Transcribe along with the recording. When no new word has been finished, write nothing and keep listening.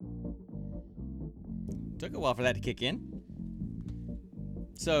Took a while for that to kick in.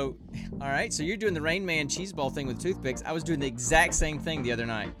 So, all right. So you're doing the Rain Man cheese ball thing with toothpicks. I was doing the exact same thing the other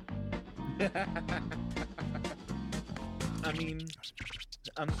night. I mean,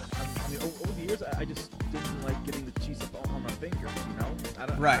 over the years, I just didn't like getting the cheese up on my fingers. You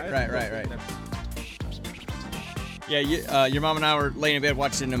know? Right. Yeah, your mom and I were laying in bed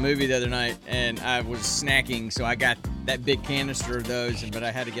watching a movie the other night, and I was snacking, so I got that big canister of those, but I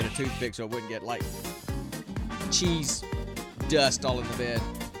had to get a toothpick so it wouldn't get like cheese dust all in the bed.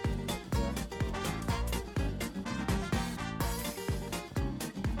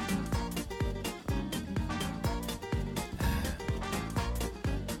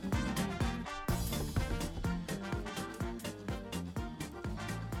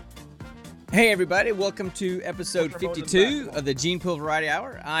 Hey everybody, welcome to episode 52 of the Gene Pool Variety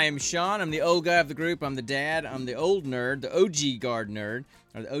Hour. I am Sean, I'm the old guy of the group, I'm the dad, I'm the old nerd, the OG guard nerd,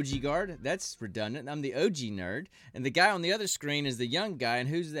 or the OG guard, that's redundant, I'm the OG nerd, and the guy on the other screen is the young guy, and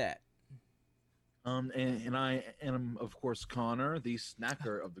who's that? And I am, of course, Connor, the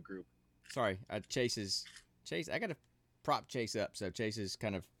snacker of the group. Sorry, Chase, I gotta prop Chase up, so Chase is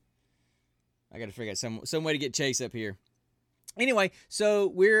kind of, I gotta figure out some way to get Chase up here. Anyway, so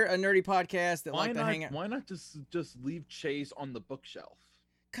we're a nerdy podcast that like to hang out. Why not just leave Chase on the bookshelf?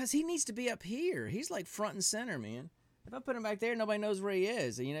 Because he needs to be up here. He's like front and center, man. If I put him back there, nobody knows where he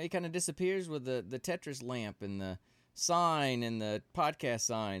is. You know, he kind of disappears with the Tetris lamp and the sign and the podcast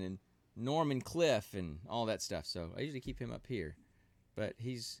sign and Norman Cliff and all that stuff. So I usually keep him up here. But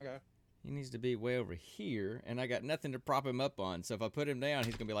he needs to be way over here, and I got nothing to prop him up on. So if I put him down,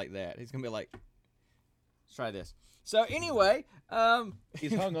 he's going to be like that. He's going to be like, let's try this. So anyway,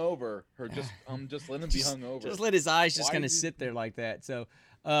 he's hung over. Just let him be hung over. Just let his eyes just kind of sit there like that. So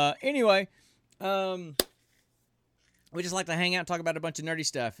anyway, we just like to hang out and talk about a bunch of nerdy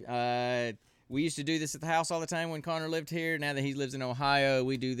stuff. We used to do this at the house all the time when Connor lived here. Now that he lives in Ohio,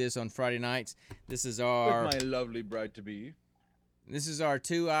 we do this on Friday nights. This is our with my lovely bride-to-be. This is our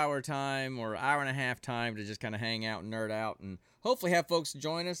 2-hour time or hour and a half time to just kind of hang out and nerd out and hopefully have folks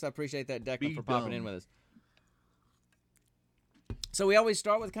join us. I appreciate that, Declan, for popping in with us. So we always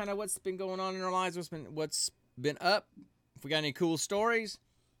start with kind of what's been going on in our lives, what's been up. If we got any cool stories,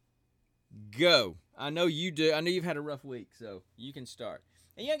 go. I know you do. I know you've had a rough week, so you can start.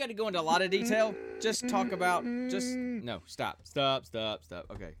 And you ain't got to go into a lot of detail. Just talk about. No. Stop. Okay,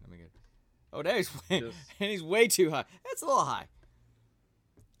 let me get. Oh, there's and he's way too high. That's a little high.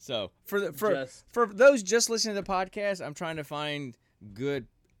 So for those just listening to the podcast, I'm trying to find good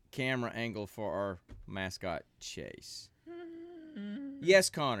camera angle for our mascot Chase.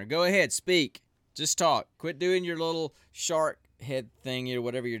 Yes, Connor, go ahead, speak. Just talk. Quit doing your little shark head thing or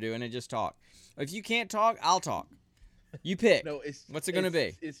whatever you're doing and just talk. If you can't talk, I'll talk. You pick. What's it going to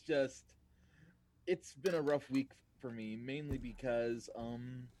be? It's been a rough week for me, mainly because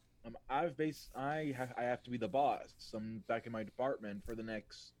I have to be the boss. I'm back in my department for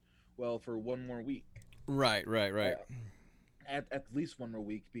for one more week. Right. At least one more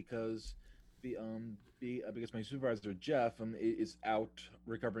week because because my supervisor Jeff is out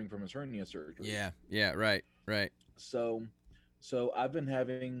recovering from his hernia surgery. Yeah, right. So I've been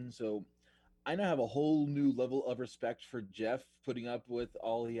I now have a whole new level of respect for Jeff, putting up with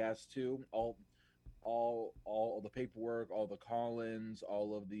all he has to, all the paperwork, all the call-ins,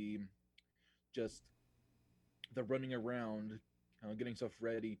 all of the running around, getting stuff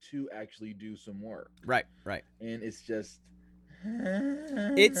ready to actually do some work. Right. And it's just.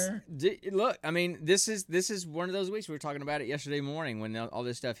 Look, I mean, this is one of those weeks we were talking about it yesterday morning when all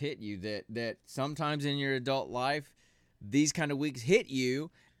this stuff hit you that sometimes in your adult life these kind of weeks hit you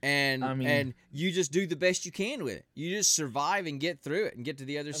and you just do the best you can with it. You just survive and get through it and get to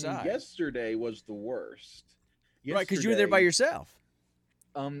the other side. Yesterday was the worst. Right, because you were there by yourself.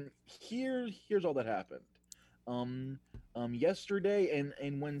 Here's all that happened. Yesterday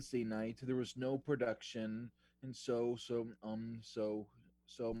and Wednesday night there was no production. And so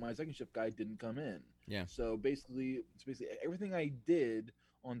my second shift guy didn't come in. Yeah. So basically everything I did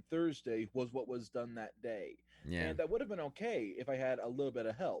on Thursday was what was done that day. Yeah. And that would have been okay if I had a little bit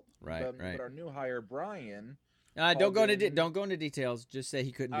of help. Right. But our new hire, Brian. Don't go into details. Just say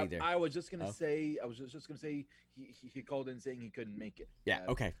he couldn't be there. I was just gonna say he called in saying he couldn't make it. Yeah.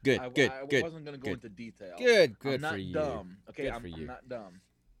 Okay. Good. I wasn't gonna go into detail. Good I'm for you. Not dumb. Okay. I'm not dumb.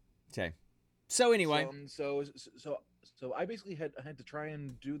 Okay. So anyway, so I basically had to try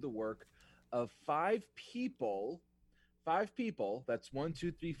and do the work of 5 people. 5 people. That's 1,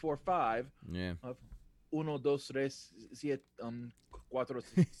 2, 3, 4, 5. Yeah. 1, 2, 3,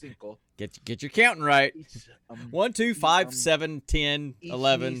 4, 5. Get your counting right. 1, 2, 5, 7, 10,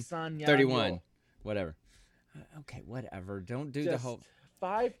 11, 31. Whatever. Okay, whatever. Don't do the Just whole.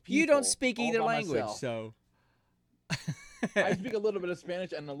 5 people. You don't speak all either by language, myself. so. I speak a little bit of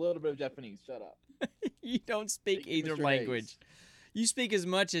Spanish and a little bit of Japanese. Shut up. You don't speak Thank you, either Mr. language. Hayes. You speak as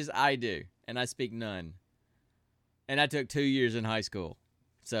much as I do, and I speak none. And I took 2 years in high school.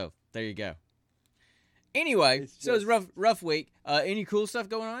 So, there you go. Anyway, It's so it was just- rough week. Any cool stuff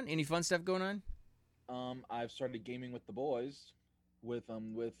going on? Any fun stuff going on? I've started gaming with the boys, with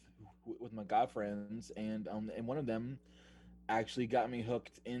my god friends, and one of them actually got me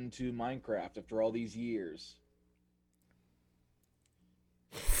hooked into Minecraft after all these years.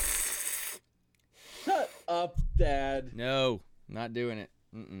 Shut up, Dad. No, not doing it.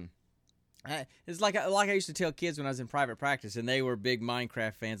 It's like I used to tell kids when I was in private practice, and they were big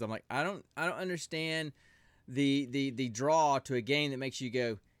Minecraft fans. I'm like, I don't understand the draw to a game that makes you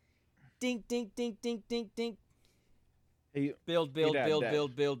go, dink dink dink dink dink dink. Hey, Build, Dad, build.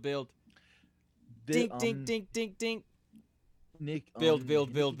 did, Dink, dink, dink, dink, dink. Nick, Build.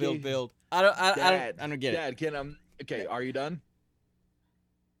 Nikki gave- I don't get it. Dad, can okay? Are you done?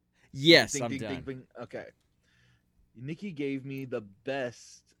 Yes, Ding, I'm ding, done. ding, ding. Okay. Nikki gave me the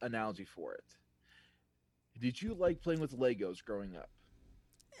best analogy for it. Did you like playing with Legos growing up?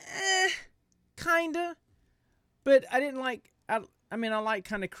 Kinda. But I didn't like. I mean, I like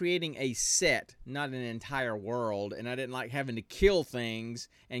kind of creating a set, not an entire world, and I didn't like having to kill things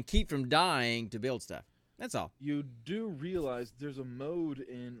and keep from dying to build stuff. That's all. You do realize there's a mode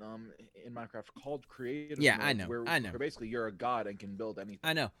in Minecraft called Creative Yeah, Mode I know, where basically you're a god and can build anything.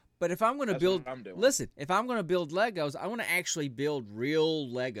 I know. But if I'm going to That's build, what I'm doing. listen, if I'm going to build Legos, I want to actually build real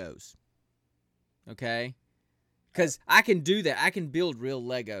Legos. Okay? Because I can do that. I can build real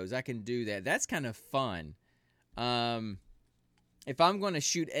Legos. I can do that. That's kind of fun. If I'm going to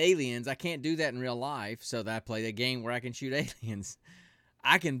shoot aliens, I can't do that in real life, so that I play the game where I can shoot aliens.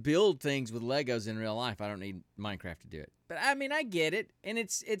 I can build things with Legos in real life. I don't need Minecraft to do it. But I mean, I get it, and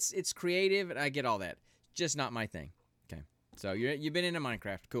it's creative, and I get all that. Just not my thing. Okay, so you've been into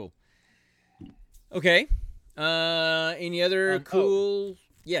Minecraft, cool. Okay, any other cool?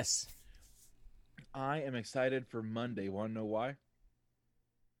 Yes. I am excited for Monday. Want to know why?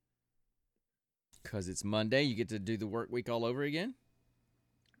 Because it's Monday, you get to do the work week all over again?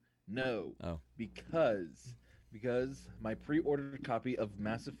 No. Oh. Because my pre-ordered copy of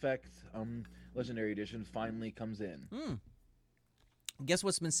Mass Effect Legendary Edition finally comes in. Guess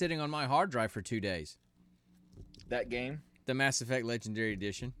what's been sitting on my hard drive for 2 days? That game? The Mass Effect Legendary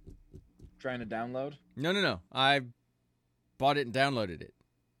Edition. Trying to download? No. I bought it and downloaded it.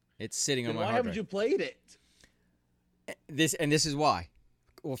 It's sitting on Then my why hard haven't drive. you played it? This is why.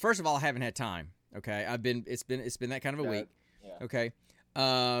 Well, first of all, I haven't had time. Okay, it's been that kind of a week. Yeah. Okay,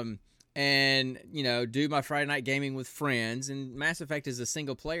 and do my Friday night gaming with friends. And Mass Effect is a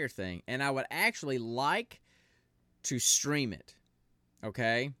single player thing, and I would actually like to stream it.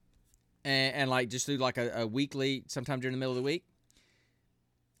 Okay, and like just do like a weekly, sometime during the middle of the week.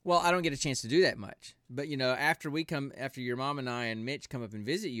 Well, I don't get a chance to do that much, but after your mom and I and Mitch come up and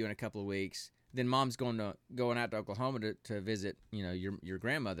visit you in a couple of weeks. Then Mom's going out to Oklahoma to visit, your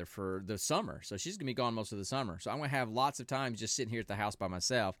grandmother for the summer. So she's going to be gone most of the summer. So I'm going to have lots of time just sitting here at the house by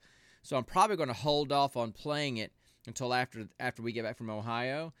myself. So I'm probably going to hold off on playing it until after we get back from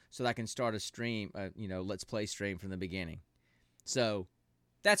Ohio so that I can start a stream, Let's Play stream from the beginning. So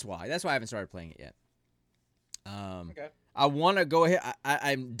that's why. That's why I haven't started playing it yet. Okay. I want to go ahead.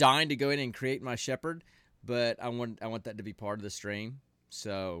 I'm dying to go in and create my shepherd, but I want that to be part of the stream.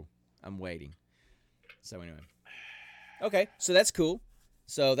 So I'm waiting. So anyway. Okay, so that's cool.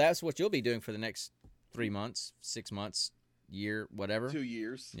 So that's what you'll be doing for the next 3 months, 6 months, year, whatever. 2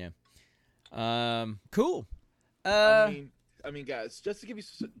 years. Yeah. Cool. I mean, guys, just to give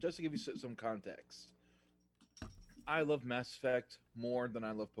you some context, I love Mass Effect more than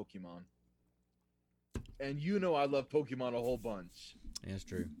I love Pokemon, and I love Pokemon a whole bunch. Yeah, that's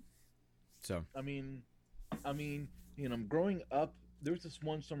true. So I mean, growing up, there was this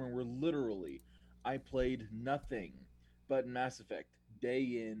one summer where literally I played nothing but Mass Effect day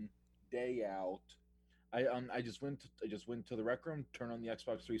in, day out. I just went to the rec room, turned on the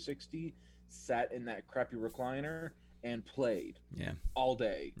Xbox 360, sat in that crappy recliner, and played. Yeah. All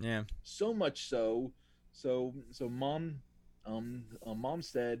day. Yeah. So much so mom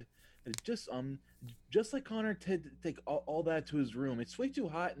said, just like Connor, take all that to his room. It's way too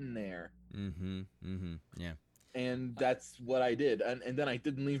hot in there. Yeah. And that's what I did, and then I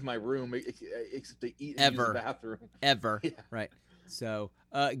didn't leave my room except to eat and Ever. use the bathroom. Ever. Yeah. Right. So,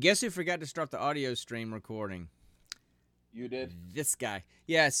 guess who forgot to start the audio stream recording? You did? This guy.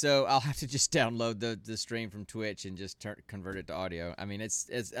 Yeah, so I'll have to just download the stream from Twitch and just convert it to audio. I mean, it's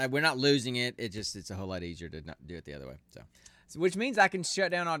we're not losing it. It's a whole lot easier to not do it the other way. So which means I can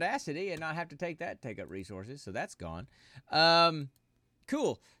shut down Audacity and not have to take up resources. So that's gone.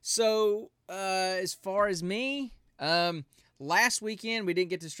 Cool. So as far as me, last weekend we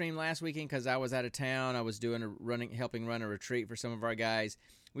didn't get to stream last weekend because I was out of town. I was helping run a retreat for some of our guys.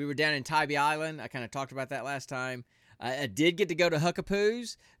 We were down in Tybee Island. I kind of talked about that last time. I did get to go to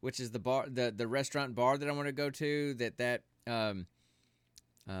Huckapoo's, which is the bar, the restaurant bar that I want to go to. That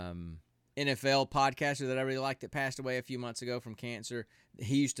NFL podcaster that I really liked that passed away a few months ago from cancer.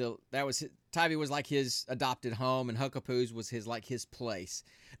 Tybee was like his adopted home, and Huckapoo's was his place.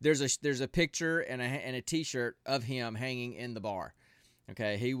 There's a picture and a T-shirt of him hanging in the bar.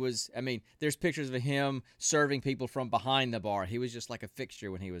 Okay, there's pictures of him serving people from behind the bar. He was just like a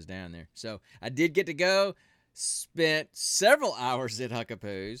fixture when he was down there. So I did get to go. Spent several hours at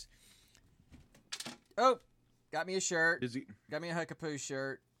Huckapoo's. Oh, got me a shirt. Got me a Huckapoo's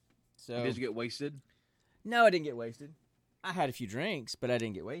shirt. So did you get wasted? No, I didn't get wasted. I had a few drinks, but I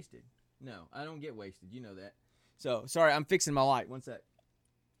didn't get wasted. No, I don't get wasted. You know that. So, sorry, I'm fixing my light. One sec.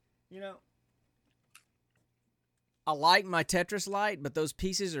 I like my Tetris light, but those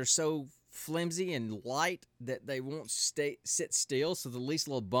pieces are so flimsy and light that they won't sit still, so the least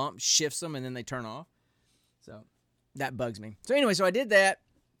little bump shifts them, and then they turn off. So that bugs me. So anyway, I did that.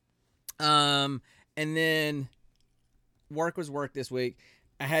 And then work was work this week.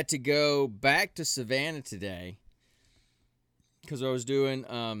 I had to go back to Savannah today because I was doing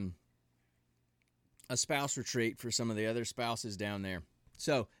a spouse retreat for some of the other spouses down there.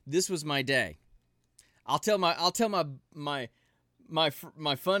 So this was my day. I'll tell my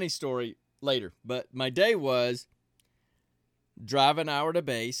funny story later, but my day was drive an hour to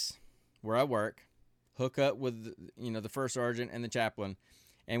base where I work, hook up with the first sergeant and the chaplain,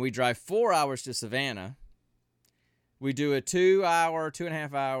 and we drive 4 hours to Savannah. We do a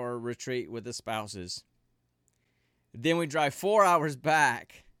 2.5 hour retreat with the spouses. Then we drive 4 hours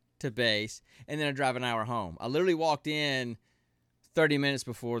back to base, and then I drive an hour home. I literally walked in 30 minutes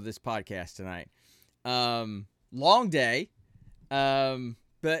before this podcast tonight. Long day.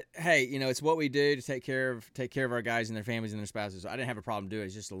 But hey, it's what we do to take care of our guys and their families and their spouses. So I didn't have a problem doing it.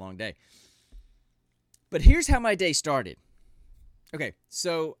 It's just a long day. But here's how my day started. Okay,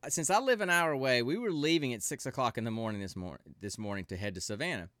 so since I live an hour away, we were leaving at 6 o'clock in the morning this morning to head to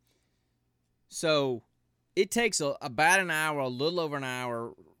Savannah. So it takes about an hour, a little over an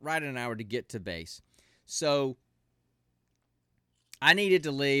hour, right an hour to get to base. So I needed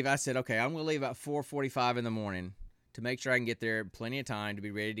to leave. I said, okay, I'm going to leave about 4:45 in the morning to make sure I can get there plenty of time to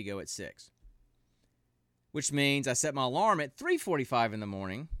be ready to go at 6. Which means I set my alarm at 3:45 in the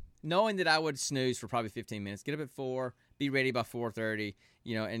morning, knowing that I would snooze for probably 15 minutes, get up at 4, be ready by 4:30,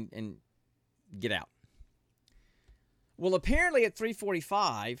 and get out. Well, apparently at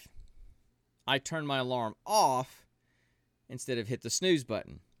 3:45, I turned my alarm off instead of hit the snooze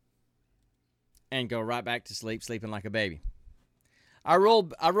button and go right back to sleep, sleeping like a baby. I roll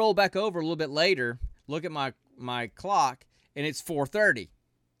back over a little bit later, look at my clock, and it's 4:30.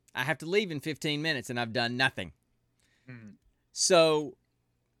 I have to leave in 15 minutes, and I've done nothing. Mm. So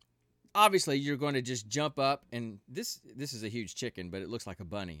obviously, you're going to just jump up, and this is a huge chicken, but it looks like a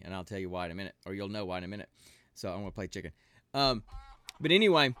bunny, and I'll tell you why in a minute, or you'll know why in a minute. So I'm going to play chicken. But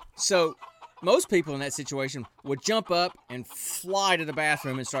anyway, so most people in that situation would jump up and fly to the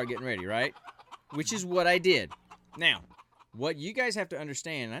bathroom and start getting ready, right? Which is what I did. Now, what you guys have to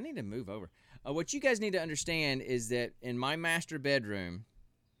understand, I need to move over. What you guys need to understand is that in my master bedroom,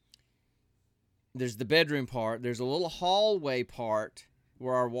 there's the bedroom part. There's a little hallway part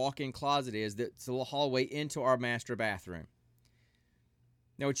where our walk-in closet is. That's a little hallway into our master bathroom.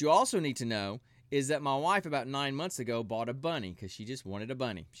 Now, what you also need to know is that my wife about 9 months ago bought a bunny because she just wanted a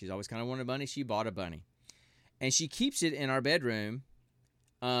bunny. She's always kind of wanted a bunny. She bought a bunny. And she keeps it in our bedroom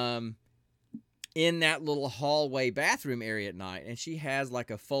in that little hallway bathroom area at night. And she has like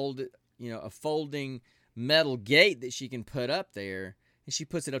a folding metal gate that she can put up there. And she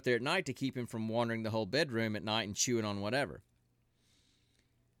puts it up there at night to keep him from wandering the whole bedroom at night and chewing on whatever.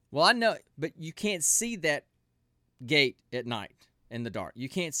 Well, I know, but you can't see that gate at night in the dark. You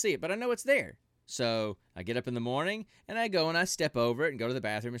can't see it, but I know it's there. So I get up in the morning, and I go and I step over it and go to the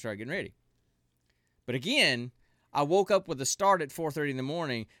bathroom and start getting ready. But again, I woke up with a start at 4:30 in the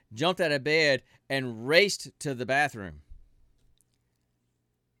morning, jumped out of bed, and raced to the bathroom.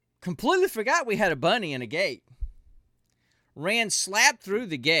 Completely forgot we had a bunny and a gate. Ran slap through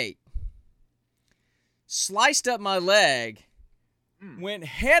the gate. Sliced up my leg. Went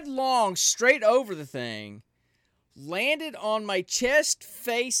headlong straight over the thing. landed on my chest,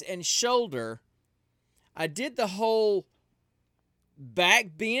 face, and shoulder. I did the whole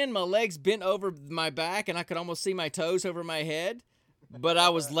back bend. My legs bent over my back, and I could almost see my toes over my head, but I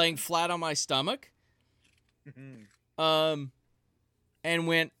was laying flat on my stomach. And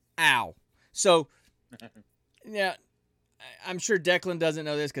went, ow. So, yeah, I'm sure Declan doesn't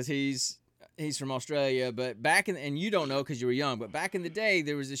know this because he's from Australia, but and you don't know because you were young, but back in the day,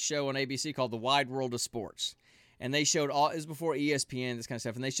 there was this show on ABC called The Wide World of Sports. And they showed it was before ESPN, this kind of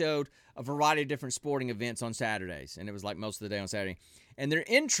stuff, and they showed a variety of different sporting events on Saturdays, and it was like most of the day on Saturday. And their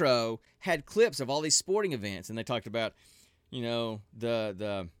intro had clips of all these sporting events, and they talked about, the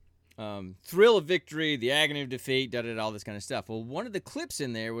thrill of victory, the agony of defeat, all this kind of stuff. Well, one of the clips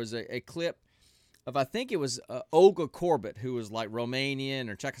in there was a clip of, I think it was Olga Korbut, who was like Romanian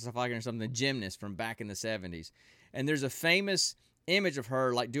or Czechoslovakian or something, gymnast from back in the 70s. And there's a famous image of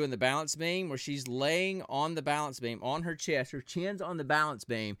her like doing the balance beam where she's laying on the balance beam on her chest, her chin's on the balance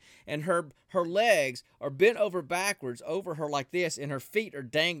beam, and her legs are bent over backwards over her like this, and her feet are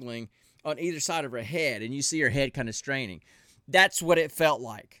dangling on either side of her head, and you see her head kind of straining. That's what it felt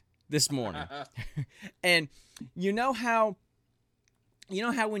like this morning. And you know how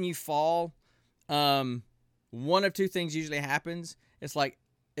when you fall, one of two things usually happens. It's like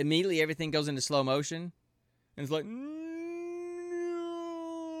immediately everything goes into slow motion, and it's like,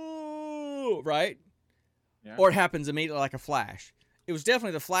 right? Yeah. Or it happens immediately like a flash. It was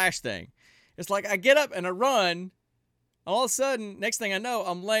definitely the flash thing. It's like I get up and I run. All of a sudden, next thing I know,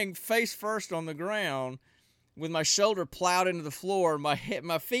 I'm laying face first on the ground with my shoulder plowed into the floor, my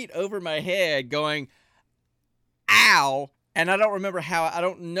feet over my head going, ow. And I don't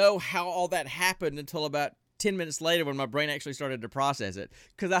know how all that happened until about 10 minutes later when my brain actually started to process it,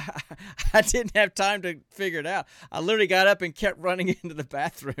 because I didn't have time to figure it out. I literally got up and kept running into the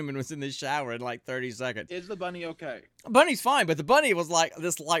bathroom and was in the shower in like 30 seconds. Is the bunny okay? Bunny's fine, but the bunny was like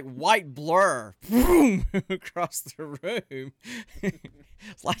this like white blur boom, across the room.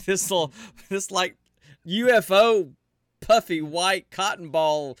 It's like this like UFO puffy white cotton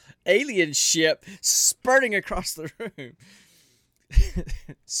ball alien ship spurting across the room.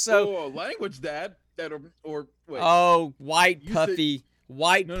 So language, Dad. Or wait. Oh, white puffy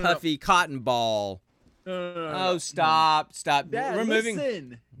cotton ball. No, stop. Dad, we're moving.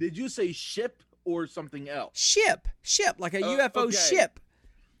 Listen. Did you say ship or something else? Ship, like a UFO ship.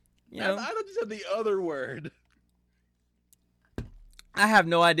 I thought you said the other word. I have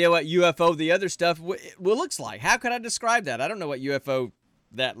no idea what UFO the other stuff looks like. How could I describe that? I don't know what UFO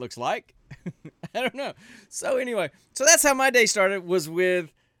that looks like. I don't know. So anyway, that's how my day started, was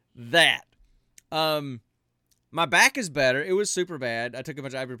with that. My back is better. It was super bad. I took a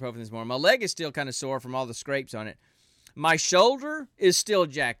bunch of ibuprofen this morning. My leg is still kind of sore from all the scrapes on it. My shoulder is still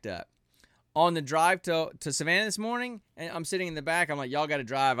jacked up. On the drive to Savannah this morning, and I'm sitting in the back. I'm like, y'all got to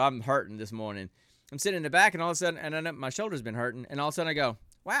drive. I'm hurting this morning. I'm sitting in the back, and all of a sudden, and I know my shoulder's been hurting, and all of a sudden I go,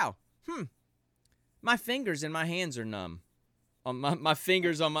 wow, my fingers and my hands are numb. My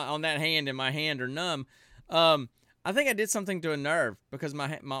fingers on that hand and my hand are numb. I think I did something to a nerve because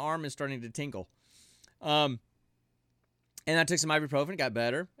my arm is starting to tingle. And I took some ibuprofen, got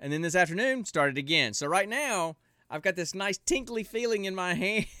better, and then this afternoon started again. So right now I've got this nice tingly feeling in my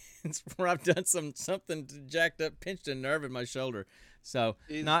hands where I've done something jacked up, pinched a nerve in my shoulder. So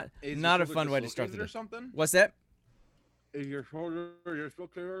not a fun way to start the day. Something? What's that? Is your shoulder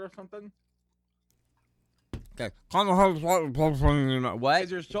dislocated or something? Okay. What?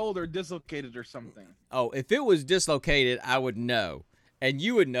 Is your shoulder dislocated or something? Oh, if it was dislocated, I would know. And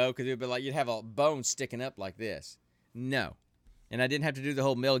you would know because it would be like you'd have a bone sticking up like this. No. And I didn't have to do the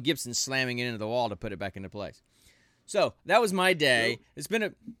whole Mel Gibson slamming it into the wall to put it back into place. So that was my day. It's been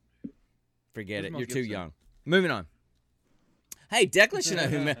a... Forget it. You're too young. Moving on. Hey, Declan should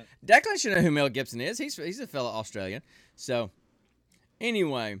know who Mel Gibson is. He's a fellow Australian. So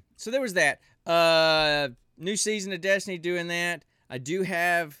anyway, so there was that. New season of Destiny doing that. I do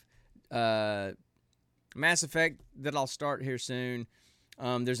have Mass Effect that I'll start here soon.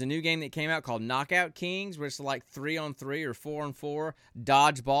 There's a new game that came out called Knockout Kings, where it's like 3-on-3 or 4-on-4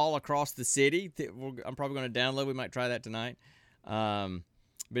 dodgeball across the city. I'm probably going to download. We might try that tonight.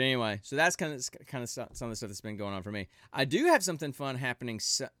 But anyway, so that's kind of some of the stuff that's been going on for me. I do have something fun happening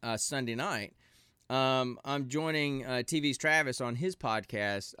Sunday night. I'm joining TV's Travis on his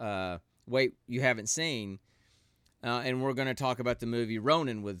podcast, Wait You Haven't Seen, and we're going to talk about the movie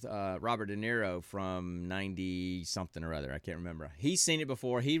Ronin with Robert De Niro from 90-something or other. I can't remember. He's seen it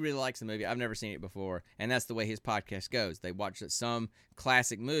before. He really likes the movie. I've never seen it before, and that's the way his podcast goes. They watch some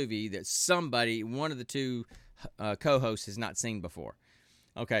classic movie that one of the two co-hosts has not seen before.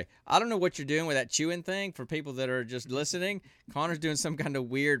 Okay. I don't know what you're doing with that chewing thing for people that are just listening. Connor's doing some kind of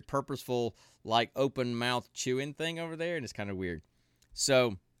weird, purposeful, like open mouth chewing thing over there, and it's kind of weird.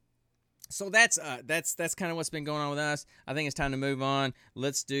 So that's kind of what's been going on with us. I think it's time to move on.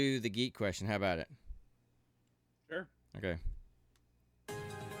 Let's do the geek question. How about it? Sure. Okay. I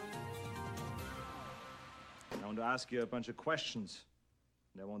want to ask you a bunch of questions,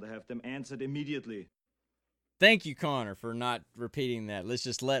 and I want to have them answered immediately. Thank you, Connor, for not repeating that. Let's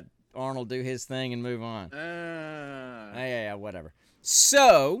just let Arnold do his thing and move on. Yeah, whatever.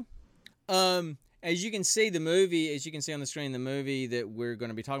 So, as you can see, on the screen, the movie that we're going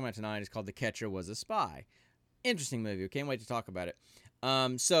to be talking about tonight is called The Catcher Was a Spy. Interesting movie. I can't wait to talk about it.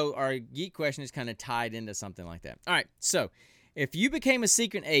 So our geek question is kind of tied into something like that. All right. So, if you became a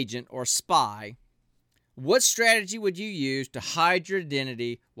secret agent or spy, what strategy would you use to hide your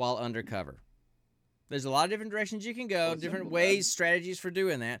identity while undercover? There's a lot of different directions you can go, different ways, strategies for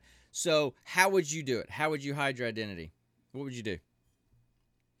doing that. So how would you do it? How would you hide your identity? What would you do?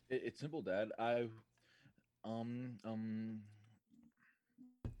 It's simple, Dad.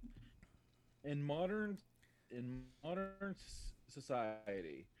 In modern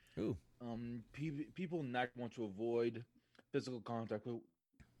society, Ooh. people not want to avoid physical contact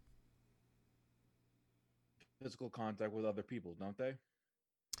with other people, don't they?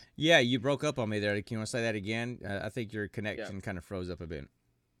 Yeah, you broke up on me there. Can you want to say that again? I think your connection kind of froze up a bit.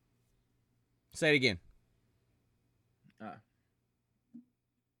 Say it again.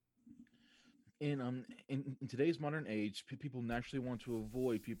 In today's modern age, people naturally want to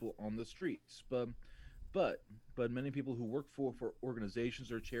avoid people on the streets, but many people who work for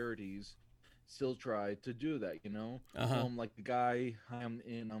organizations or charities still try to do that. Like the guy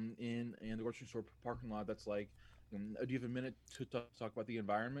in the grocery store parking lot that's like, do you have a minute to talk about the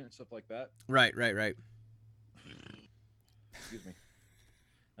environment and stuff like that? Right. Excuse me.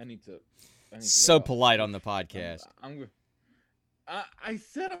 I need to so polite on the podcast. I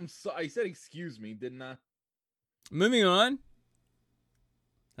said I said excuse me, didn't I? Moving on.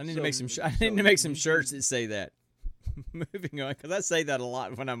 I need to make some shirts that say that. Moving on, because I say that a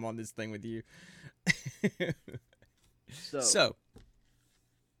lot when I'm on this thing with you. So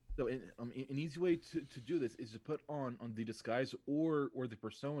an easy way to do this is to put on the disguise or the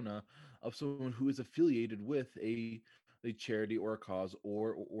persona of someone who is affiliated with a charity or a cause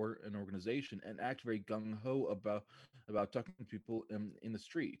or an organization, and act very gung-ho about talking to people in the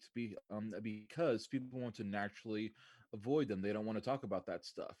streets, because people want to naturally avoid them. They don't want to talk about that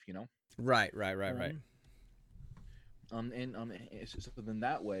stuff, Right. So then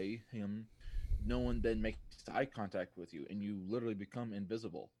that way, no one then makes eye contact with you, and you literally become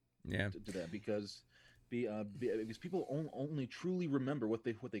invisible. Yeah. To them, because people only truly remember what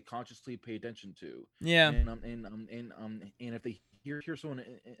they consciously pay attention to. Yeah. And if they hear someone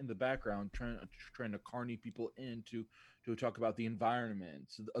in the background trying to carny people in to talk about the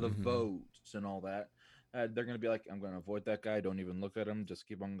environment, the votes, and all that, they're going to be like, I'm going to avoid that guy. Don't even look at him. Just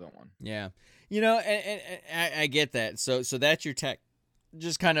keep on going. Yeah. And I get that. So that's your tech,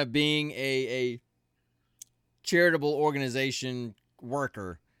 just kind of being a charitable organization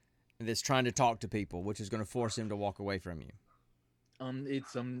worker that's trying to talk to people, which is going to force him to walk away from you.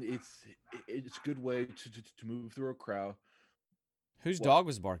 It's a good way to move through a crowd. Whose dog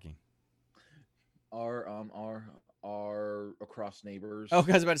was barking? Our across neighbors. Oh,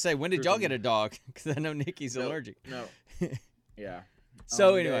 I was about to say, when did y'all get a dog? Because I know Nikki's allergic. No. Yeah.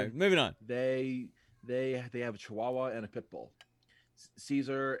 So anyway, moving on. They have a Chihuahua and a pit bull,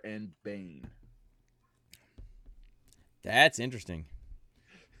 Caesar and Bane. That's interesting.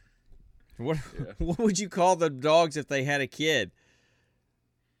 What would you call the dogs if they had a kid?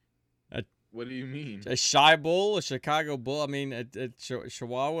 What do you mean? A Shy Bull, a Chicago Bull. I mean, a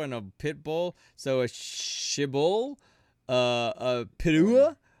Chihuahua and a Pit Bull. So a Shibull, a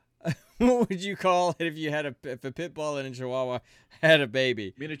Pitua. What would you call it if you had if a Pit Bull and a Chihuahua had a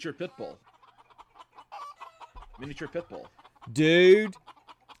baby? Miniature Pit Bull. Miniature Pit Bull. Dude,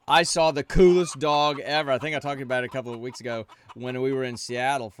 I saw the coolest dog ever. I think I talked about it a couple of weeks ago when we were in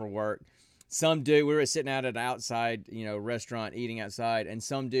Seattle for work. Some dude, we were sitting out at an outside, restaurant eating outside, and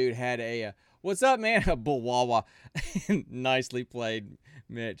some dude had a, what's up, man? A Bullwawa. Nicely played,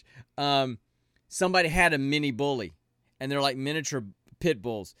 Mitch. Somebody had a mini bully, and they're like miniature pit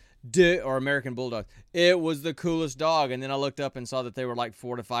bulls, or American bulldogs. It was the coolest dog, and then I looked up and saw that they were like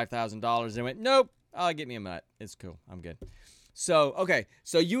 $4,000 to $5,000, and went, nope, I'll get me a mutt. It's cool. I'm good. So, okay,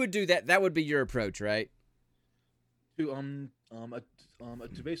 so you would do that. That would be your approach, right? To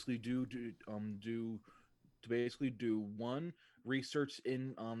basically do one research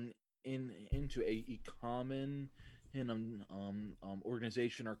into a common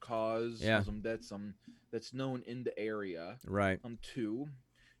organization or cause Yeah. that's known in the area. Right. To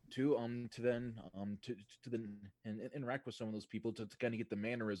then to then and interact with some of those people to kind of get the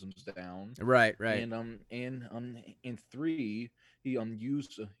mannerisms down. Right. Right. And 3, he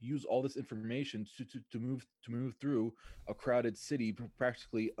use all this information to move through a crowded city,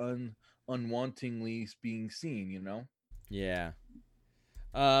 practically unwantingly being seen, you know. Yeah.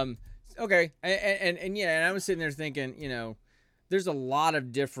 Um. Okay. And yeah. And I was sitting there thinking, there's a lot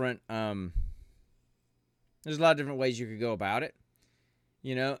of different there's a lot of different ways you could go about it.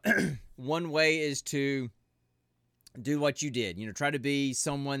 One way is to do what you did. Try to be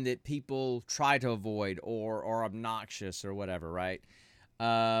someone that people try to avoid or obnoxious or whatever, right?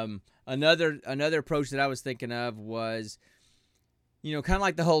 Another approach that I was thinking of was, kind of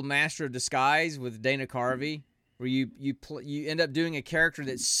like the whole Master of Disguise with Dana Carvey, where you end up doing a character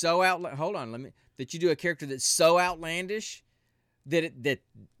that's so that you do a character that's so outlandish that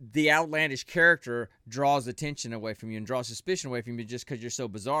the outlandish character draws attention away from you and draws suspicion away from you just because you're so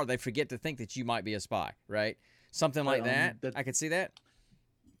bizarre. They forget to think that you might be a spy, right? Something like that. I could see that.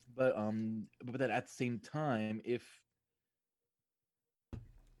 But then at the same time, if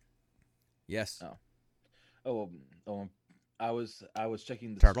yes, I was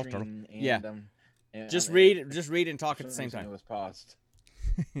checking the turtle. stream and yeah, and, just read and talk at the same time. It was paused.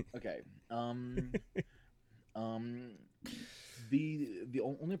 Okay. The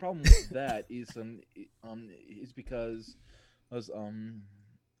only problem with that is because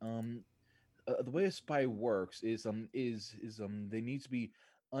the way a spy works is they need to be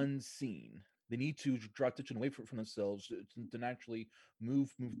unseen. They need to draw attention away from themselves to naturally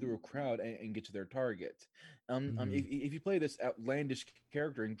move through a crowd and get to their target. If you play this outlandish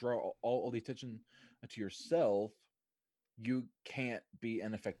character and draw all the attention to yourself, you can't be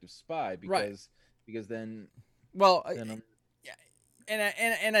an effective spy because then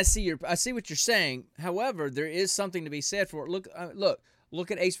and I see what you're saying. However, there is something to be said for it.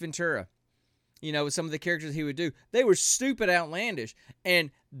 Look at Ace Ventura. With some of the characters he would do, they were stupid, outlandish,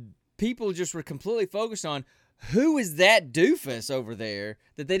 and people just were completely focused on who is that doofus over there,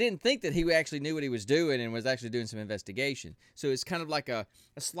 that they didn't think that he actually knew what he was doing and was actually doing some investigation. So it's kind of like a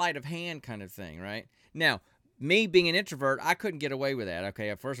sleight of hand kind of thing, right? Now, me being an introvert, I couldn't get away with that.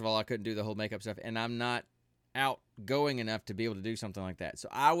 Okay, first of all, I couldn't do the whole makeup stuff, and I'm not outgoing enough to be able to do something like that. So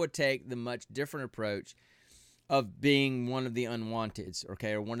I would take the much different approach of being one of the unwanteds,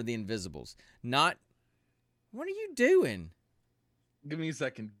 okay, or one of the invisibles. Not, what are you doing? Give me a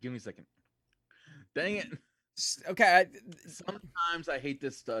second. Dang it. Okay. Sometimes I hate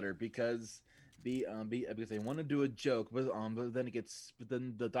this stutter because because they want to do a joke, but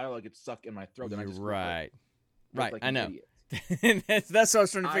then the dialogue gets stuck in my throat. And I just right. Like I know. That's what I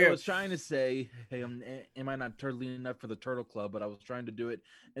was trying to figure out. I was trying to say, hey, am I not turtly enough for the Turtle Club? But I was trying to do it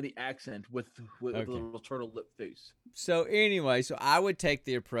in the accent with a little turtle lip face. So anyway, I would take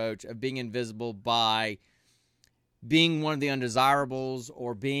the approach of being invisible by being one of the undesirables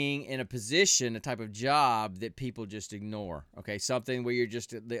or being in a position, a type of job that people just ignore. Okay, something where you're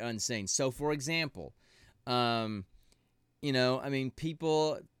just the unseen. So, for example, people,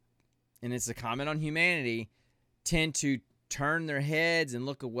 and it's a comment on humanity, tend to turn their heads and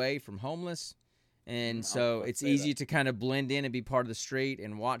look away from homeless. And so it's easy to kind of blend in and be part of the street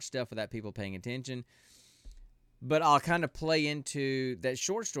and watch stuff without people paying attention. But I'll kind of play into that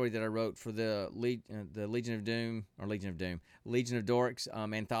short story that I wrote for the Legion of Dorks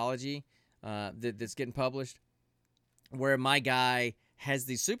anthology that's getting published, where my guy has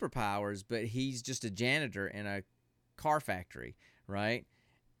these superpowers, but he's just a janitor in a car factory, right?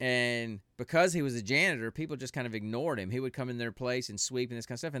 And because he was a janitor, people just kind of ignored him. He would come in their place and sweep and this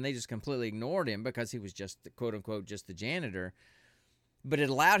kind of stuff, and they just completely ignored him because he was just, quote-unquote, just the janitor. But it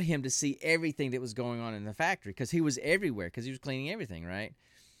allowed him to see everything that was going on in the factory because he was everywhere because he was cleaning everything, right?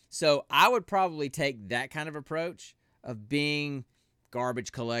 So I would probably take that kind of approach of being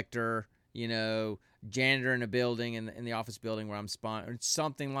garbage collector, janitor in a building, in the office building where I'm or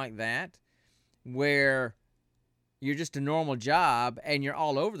something like that, where you're just a normal job and you're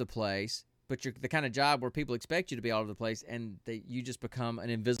all over the place, but you're the kind of job where people expect you to be all over the place and you just become an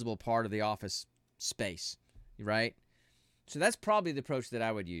invisible part of the office space, right? So that's probably the approach that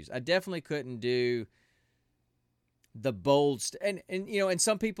I would use. I definitely couldn't do the bold and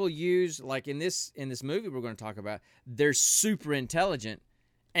some people use, like in this movie we're going to talk about, they're super intelligent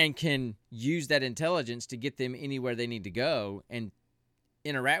and can use that intelligence to get them anywhere they need to go and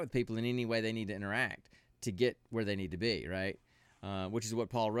interact with people in any way they need to interact to get where they need to be, right? Which is what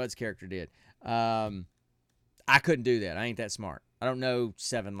Paul Rudd's character did. I couldn't do that. I ain't that smart. I don't know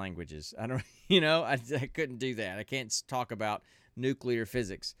 7 languages. I don't, I couldn't do that. I can't talk about nuclear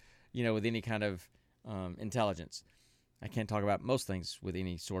physics, with any kind of intelligence. I can't talk about most things with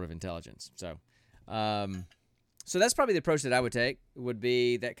any sort of intelligence. So, so that's probably the approach that I would take. Would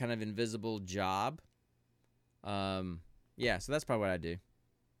be that kind of invisible job. Yeah. So that's probably what I do.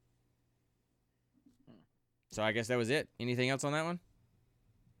 So I guess that was it. Anything else on that one?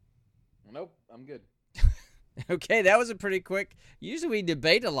 Nope, I'm good. Okay, that was a pretty quick. Usually we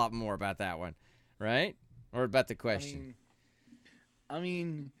debate a lot more about that one, right? Or about the question. I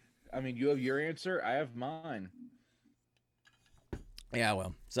mean, you have your answer. I have mine. Yeah,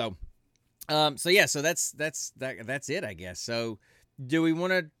 well, so that's it, I guess. So, do we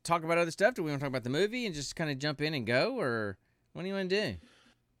want to talk about other stuff? Do we want to talk about the movie and just kind of jump in and go, or what do you want to do?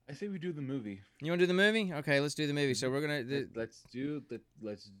 I say we do the movie. You want to do the movie? Okay, let's do the movie. So we're gonna let's do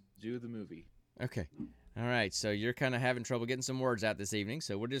the movie. Okay. All right, so you're kind of having trouble getting some words out this evening,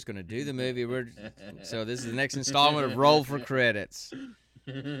 so we're just going to do the movie. So this is the next installment of Roll for Credits.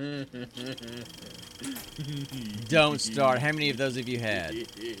 Don't start. How many of those have you had?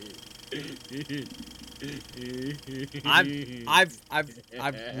 I've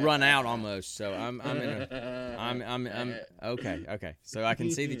run out almost, so I'm okay. So I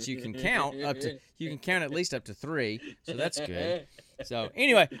can see that you can count at least up to 3, so that's good. So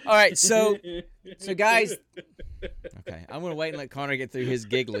anyway, all right, so guys, okay, I'm gonna wait and let Connor get through his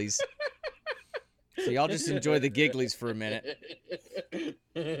gigglies. So y'all just enjoy the gigglies for a minute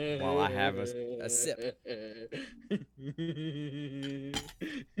while I have a sip.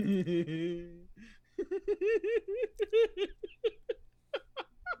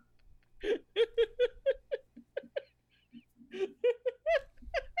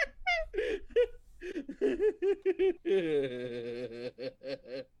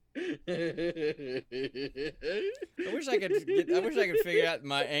 I wish I could figure out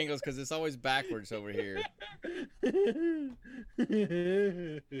my angles because it's always backwards over here.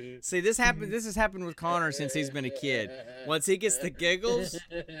 See, this has happened with Connor since he's been a kid. Once he gets the giggles,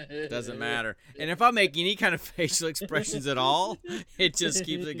 doesn't matter. And if I make any kind of facial expressions at all, it just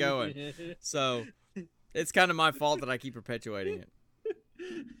keeps it going. So it's kind of my fault that I keep perpetuating it.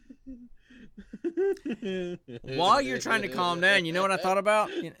 While you're trying to calm down, you know what I thought about?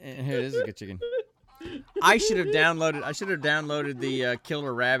 Here, this is a good chicken. I should have downloaded the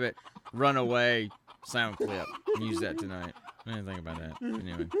Killer Rabbit Runaway sound clip and used that tonight. I didn't think about that.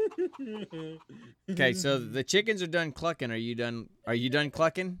 Anyway. Okay, so the chickens are done clucking. Are you done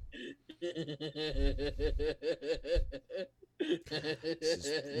clucking? This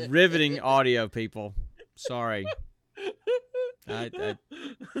is riveting audio, people. Sorry. I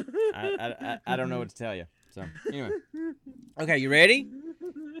don't know what to tell you. So anyway, okay, you ready?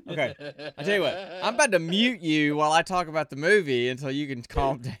 Okay, I tell you what, I'm about to mute you while I talk about the movie until you can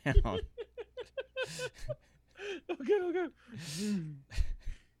calm down. Okay.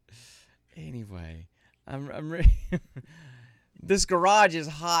 Anyway, I'm ready. This garage is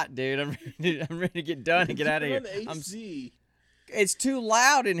hot, dude. I'm ready to get done and get out of here. It's too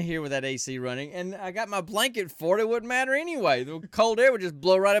loud in here with that AC running, and I got my blanket for it. It wouldn't matter anyway. The cold air would just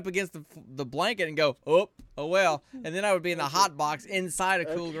blow right up against the blanket and go, oh well. And then I would be in the hot box inside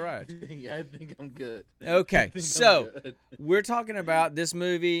a cool garage. Yeah, I think I'm good. Okay, so we're talking about this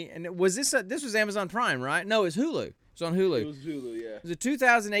movie, and was this was Amazon Prime, right? No, it's Hulu. It was on Hulu. It was Hulu, yeah. It was a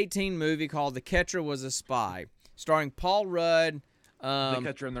 2018 movie called The Catcher Was a Spy, starring Paul Rudd. The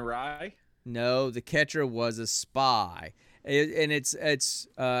Catcher in the Rye? No, The Catcher Was a Spy. It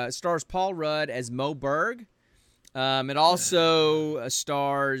stars Paul Rudd as Mo Berg. It also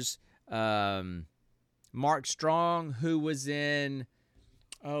stars Mark Strong, who was in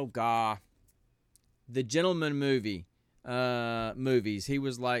the Gentleman movies. He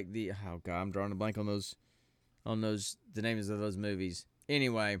was like I'm drawing a blank on those the names of those movies.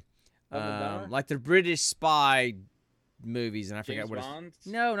 Anyway, like the British spy movies, and I forgot what Bond?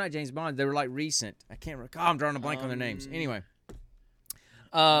 No, not James Bond. They were like recent. I can't recall. I'm drawing a blank on their names. Anyway,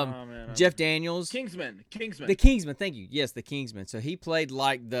 Jeff Daniels, Kingsman, the Kingsman. Thank you. Yes, the Kingsman. So he played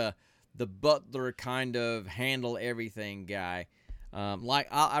like the butler kind of handle everything guy.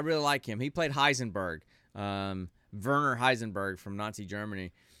 I really like him. He played Heisenberg, Werner Heisenberg from Nazi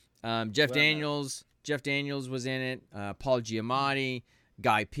Germany. Jeff Daniels was in it. Paul Giamatti,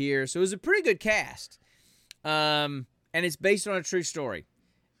 Guy Pearce. So it was a pretty good cast. And it's based on a true story.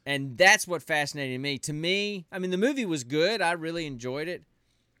 And that's what fascinated me. To me, I mean, the movie was good. I really enjoyed it.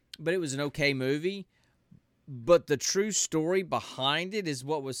 But it was an okay movie. But the true story behind it is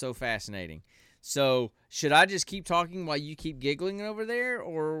what was so fascinating. So should I just keep talking while you keep giggling over there,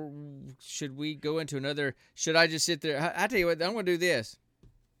 or should we go into another? Should I just sit there? I tell you what, I'm going to do this.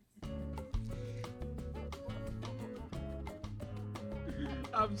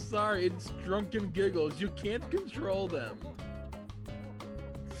 I'm sorry, it's drunken giggles. You can't control them.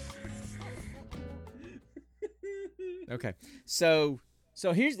 Okay, so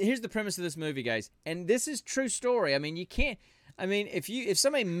here's the premise of this movie, guys, and this is true story. I mean, you can't. I mean, if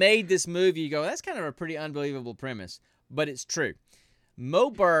somebody made this movie, you go, that's kind of a pretty unbelievable premise, but it's true.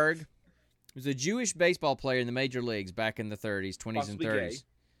 Mo Berg was a Jewish baseball player in the major leagues back in the 30s, 20s, Possibly and 30s. gay.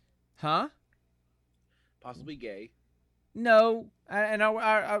 Huh? Possibly gay. No,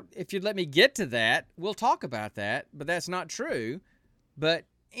 if you'd let me get to that, we'll talk about that, but that's not true. But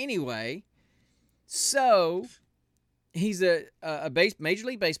anyway, so he's a Major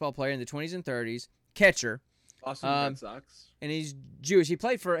League Baseball player in the 20s and 30s, catcher. Boston Red Sox. And he's Jewish. He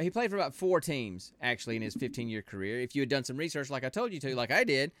played for about 4 teams, actually, in his 15-year career. If you had done some research like I told you to, like I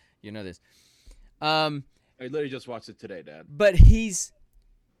did, you know this. I literally just watched it today, Dad. But he's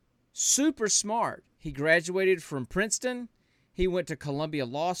super smart. He graduated from Princeton. He went to Columbia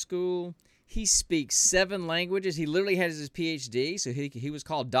Law School. He speaks 7 languages. He literally has his PhD, so he was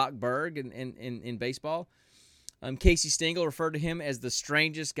called Doc Berg in baseball. Casey Stengel referred to him as the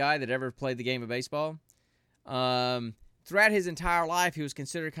strangest guy that ever played the game of baseball. Throughout his entire life, he was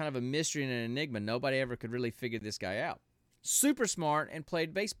considered kind of a mystery and an enigma. Nobody ever could really figure this guy out. Super smart and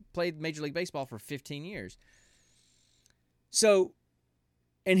played Major League Baseball for 15 years. So,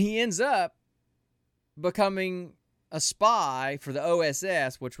 and he ends up becoming a spy for the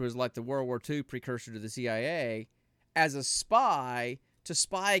OSS, which was like the World War II precursor to the CIA, as a spy to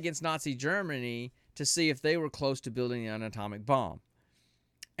spy against Nazi Germany to see if they were close to building an atomic bomb.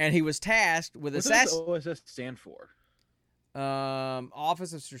 And he was tasked with What does OSS stand for?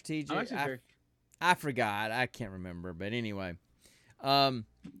 Office of Strategic. I forgot. I can't remember. But anyway, and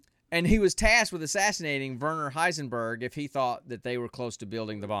he was tasked with assassinating Werner Heisenberg if he thought that they were close to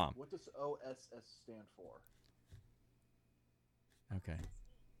building the bomb. What does OSS stand for? Okay.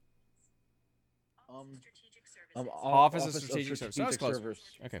 Office of Strategic Services. That was close.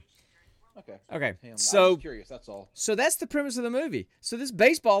 Okay. Okay. So I was just curious. That's all. So that's the premise of the movie. So this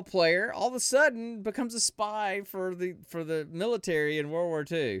baseball player all of a sudden becomes a spy for the military in World War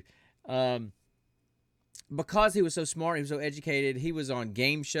II. Because he was so smart, he was so educated, he was on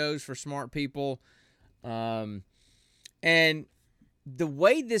game shows for smart people. And the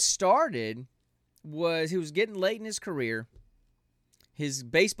way this started was he was getting late in his career. His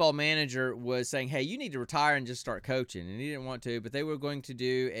baseball manager was saying, hey, you need to retire and just start coaching. And he didn't want to, but they were going to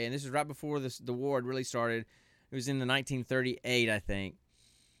do, and this was right before the war had really started. It was in the 1938, I think.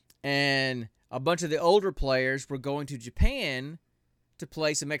 And a bunch of the older players were going to Japan to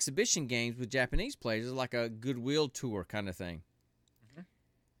play some exhibition games with Japanese players. It was like a goodwill tour kind of thing. Mm-hmm.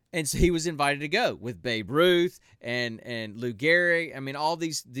 And so he was invited to go with Babe Ruth and Lou Gehrig. I mean, all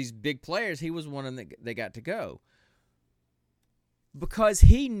these big players, he was one of them that got to go. Because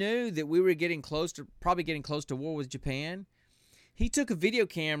he knew that we were probably getting close to war with Japan, he took a video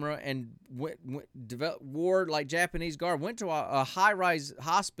camera and wore like Japanese garb, went to a high-rise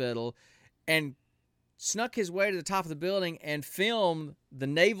hospital and snuck his way to the top of the building and filmed the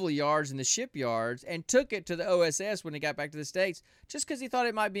naval yards and the shipyards and took it to the OSS when he got back to the States just because he thought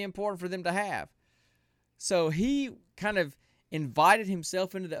it might be important for them to have. So he kind of invited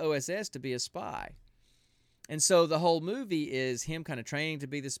himself into the OSS to be a spy. And so the whole movie is him kind of training to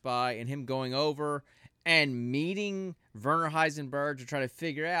be the spy and him going over and meeting Werner Heisenberg to try to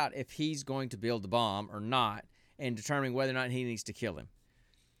figure out if he's going to build the bomb or not and determining whether or not he needs to kill him.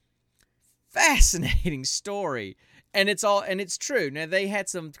 Fascinating story. And it's true. Now, they had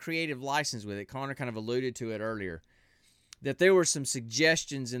some creative license with it. Connor kind of alluded to it earlier, that there were some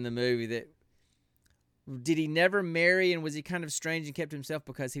suggestions in the movie that did he never marry and was he kind of strange and kept himself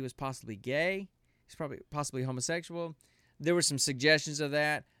because he was possibly gay? He's possibly homosexual. There were some suggestions of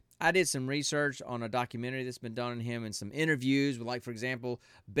that. I did some research on a documentary that's been done on him and some interviews with, like, for example,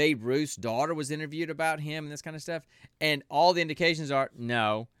 Babe Ruth's daughter was interviewed about him and this kind of stuff. And all the indications are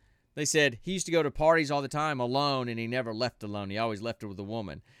no. They said he used to go to parties all the time alone and he never left alone. He always left her with a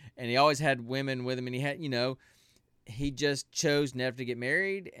woman. And he always had women with him and he had, he just chose never to get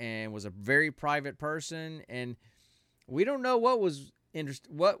married and was a very private person. And we don't know what was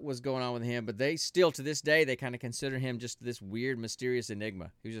going on with him, but they still, to this day, they kind of consider him just this weird, mysterious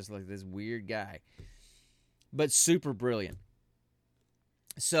enigma. He was just like this weird guy, but super brilliant.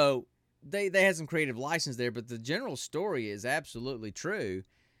 So they had some creative license there, but the general story is absolutely true,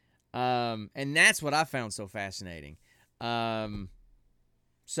 and that's what I found so fascinating.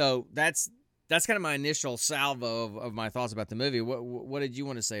 So that's that's kind of my initial salvo of my thoughts about the movie. What did you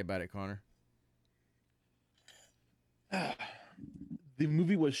want to say about it, Connor? The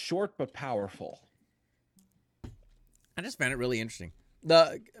movie was short but powerful. I just found it really interesting.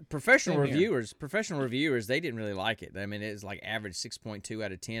 The professional Same here. reviewers, they didn't really like it. I mean, it's like average 6.2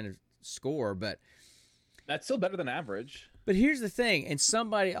 out of 10 score, but That's still better than average. But here's the thing, and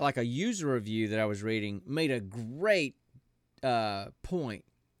somebody, like a user review that I was reading, made a great point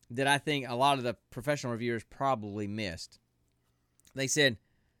that I think a lot of the professional reviewers probably missed. They said,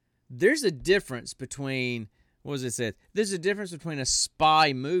 there's a difference between, what was it said? There's a difference between a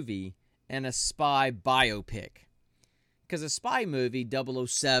spy movie and a spy biopic. Because a spy movie,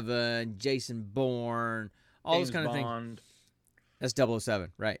 007, Jason Bourne, all James those kind of Bond. things. That's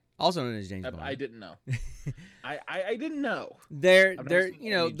 007, right? Also known as James Bond. I didn't know. I didn't know. They're I've never seen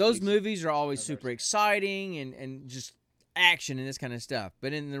you know, any those Jason- movies are always I've never super seen it. exciting and just action and this kind of stuff.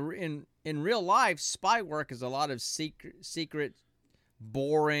 But in real life, spy work is a lot of secret,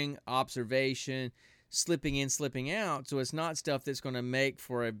 boring observation, slipping in, slipping out. So it's not stuff that's going to make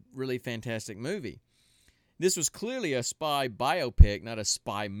for a really fantastic movie. This was clearly a spy biopic, not a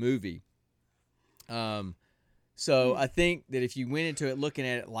spy movie. So I think that if you went into it looking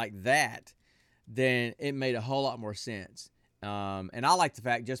at it like that, then it made a whole lot more sense. And I like the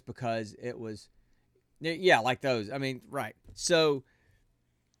fact just because it was, yeah, like those. I mean, right. So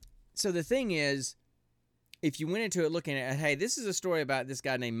the thing is, if you went into it looking at, hey, this is a story about this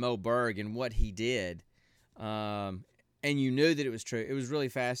guy named Mo Berg and what he did, and you knew that it was true, it was really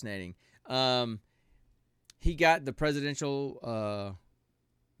fascinating. He got the Presidential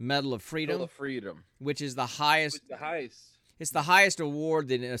Medal of Freedom, Medal of Freedom. which is the highest. It's the highest. It's the highest award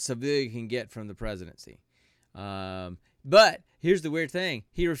that a civilian can get from the presidency. But here's the weird thing: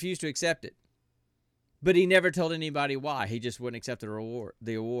 he refused to accept it. But he never told anybody why. He just wouldn't accept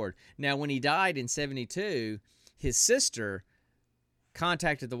the award. Now, when he died in '72, his sister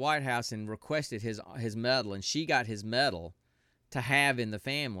contacted the White House and requested his medal, and she got his medal to have in the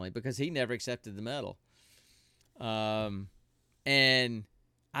family because he never accepted the medal. And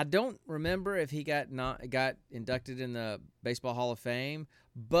I don't remember if he got inducted in the Baseball Hall of Fame,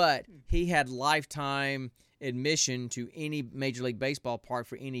 but he had lifetime admission to any Major League Baseball park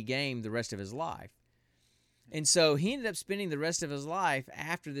for any game the rest of his life. And so he ended up spending the rest of his life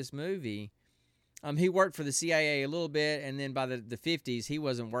after this movie. He worked for the CIA a little bit, and then by the 50s, he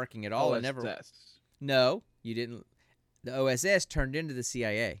wasn't working at all. No, you didn't. The OSS turned into the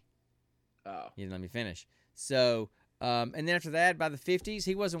CIA. Oh. You didn't let me finish. So, and then after that, by the 50s,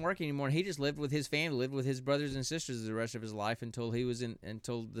 he wasn't working anymore. He just lived with his family, lived with his brothers and sisters the rest of his life until the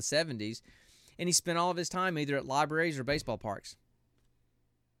 70s. And he spent all of his time either at libraries or baseball parks.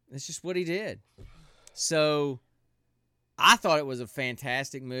 That's just what he did. So, I thought it was a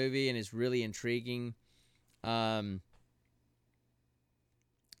fantastic movie, and it's really intriguing. The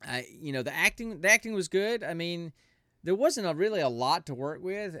acting was good. I mean, there wasn't really a lot to work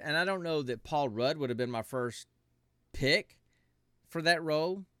with, and I don't know that Paul Rudd would have been my first pick for that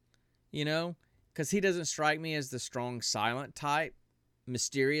role, because he doesn't strike me as the strong, silent type,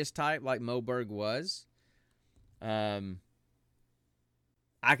 mysterious type like Mo Berg was.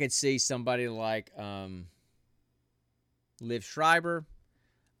 I could see somebody like Liv Schreiber,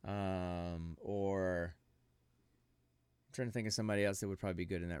 or I'm trying to think of somebody else that would probably be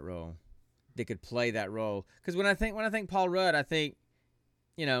good in that role. That could play that role. Because when I think Paul Rudd, I think,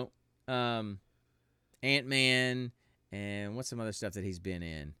 Ant-Man, and what's some other stuff that he's been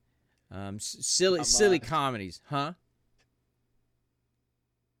in? Silly comedies, huh?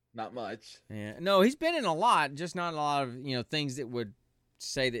 Not much. Yeah, no, he's been in a lot, just not a lot of things that would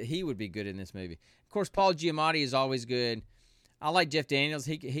say that he would be good in this movie. Of course, Paul Giamatti is always good. I like Jeff Daniels.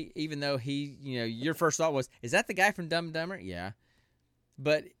 He even though your first thought was, is that the guy from Dumb and Dumber? Yeah.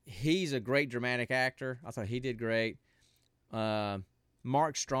 But he's a great dramatic actor. I thought he did great.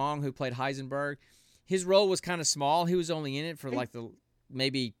 Mark Strong, who played Heisenberg, his role was kind of small. He was only in it for like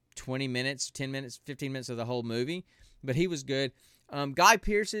maybe 20 minutes, 10 minutes, 15 minutes of the whole movie. But he was good. Guy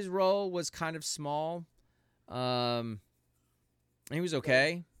Pearce's role was kind of small. He was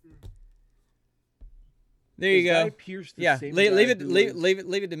okay. There you go. Guy Pearce the Yeah, same leave guy it who was-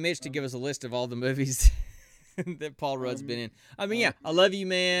 leave it to Mitch to give us a list of all the movies that Paul Rudd's been in. I mean, yeah, I Love You,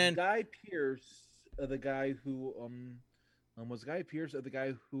 Man. Guy Pearce, the guy who was Guy Pearce the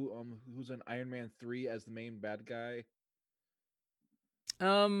guy who's in Iron Man 3 as the main bad guy?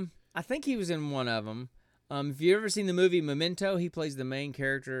 I think he was in one of them. If you ever seen the movie Memento, he plays the main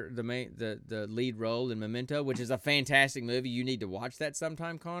character, the lead role in Memento, which is a fantastic movie. You need to watch that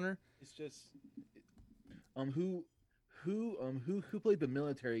sometime, Connor. It's just who played the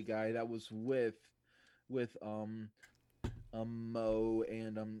military guy that was with Mo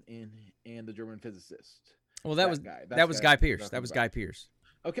and the German physicist. Well, That guy. That's was guy Guy I'm Pearce. talking That was about. Guy Pearce.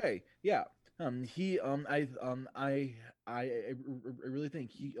 Okay, yeah. He I really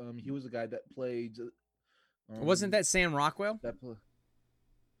think he was the guy that played Wasn't that Sam Rockwell? that pl-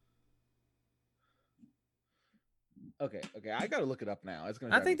 okay. I gotta look it up now. It's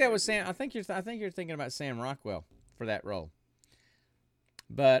gonna. I Drive me think that was crazy. Sam. I think you're thinking about Sam Rockwell for that role.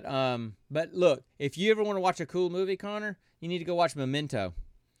 But look, if you ever want to watch a cool movie, Connor, you need to go watch Memento.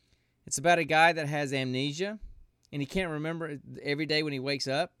 It's about a guy that has amnesia, and he can't remember every day when he wakes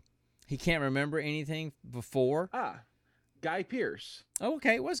up. He can't remember anything before. Guy Pearce. Oh,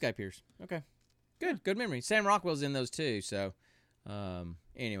 okay, it was Guy Pearce. Okay, good memory. Sam Rockwell's in those too. So,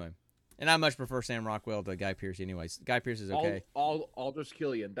 anyway, and I much prefer Sam Rockwell to Guy Pearce. Anyways, Guy Pearce is okay. Aldrich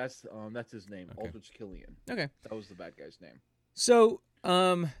Killian. That's his name. Okay. Aldrich Killian. Okay. That was the bad guy's name. So,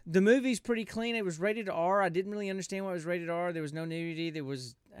 the movie's pretty clean. It was rated R. I didn't really understand why it was rated R. There was no nudity. There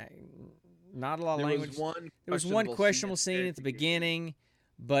was not a lot of language. There was one questionable scene at the beginning,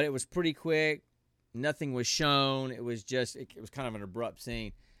 but it was pretty quick. Nothing was shown. It was just it was kind of an abrupt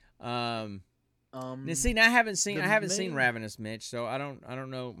scene. Now, see, now I haven't seen Ravenous, Mitch, so I don't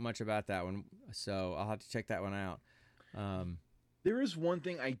know much about that one. So I'll have to check that one out. There is one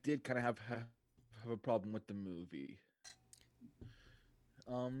thing I did kind of have a problem with the movie.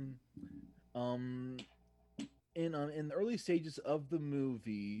 In the early stages of the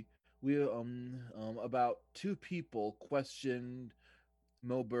movie, we about two people questioned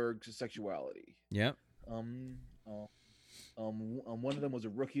Moberg's sexuality. Yep. One of them was a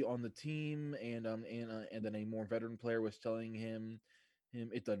rookie on the team, and then a more veteran player was telling him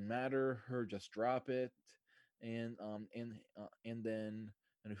it doesn't matter, her just drop it, and then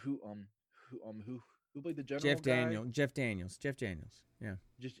who played the general Jeff guy? Jeff Daniels. Yeah.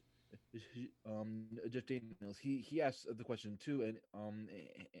 Just Jeff Daniels. He asked the question too,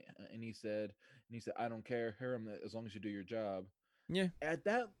 and he said I don't care, as long as you do your job. Yeah. At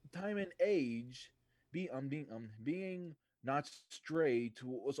that time and age, being not straight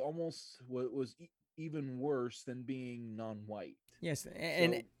was almost even worse than being non-white. Yes,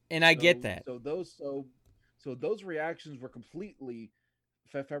 and I get that. So those reactions were completely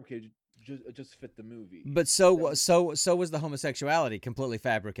fabricated just to fit the movie. But so was the homosexuality completely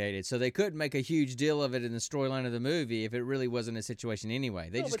fabricated. So they couldn't make a huge deal of it in the storyline of the movie if it really wasn't a situation anyway.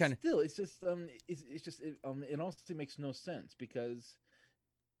 They just kind of still it's just it honestly makes no sense because.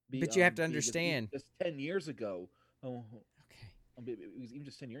 But you have to understand. Just 10 years ago. Okay. It was even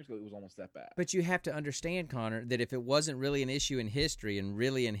just 10 years ago. It was almost that bad. But you have to understand, Connor, that if it wasn't really an issue in history,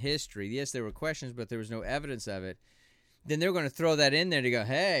 yes, there were questions, but there was no evidence of it. Then they're going to throw that in there to go,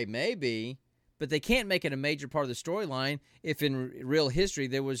 hey, maybe. But they can't make it a major part of the storyline if in real history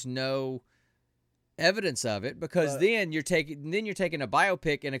there was no evidence of it, because then you're taking a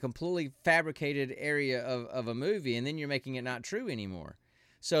biopic in a completely fabricated area of a movie, and then you're making it not true anymore.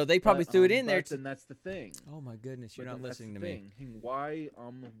 So they probably threw it in there. And that's the thing. Oh my goodness, you're not listening to me. Why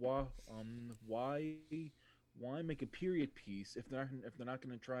make a period piece if they're not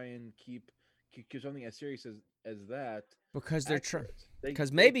going to try and keep something as serious as that? Because they're trying.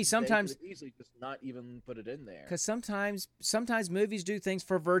 Because maybe sometimes they could easily just not even put it in there. Because sometimes movies do things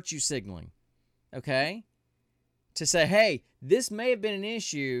for virtue signaling. Okay, to say, hey, this may have been an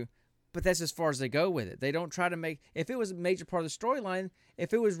issue, but that's as far as they go with it. They don't try to make. If it was a major part of the storyline,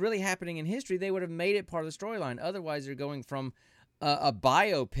 if it was really happening in history, they would have made it part of the storyline. Otherwise, they're going from a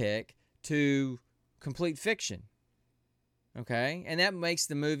biopic to complete fiction. Okay? And that makes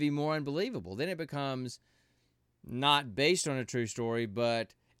the movie more unbelievable. Then it becomes not based on a true story,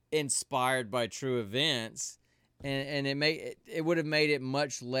 but inspired by true events. And it would have made it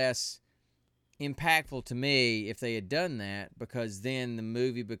much less impactful to me if they had done that, because then the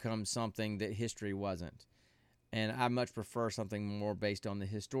movie becomes something that history wasn't. And I much prefer something more based on the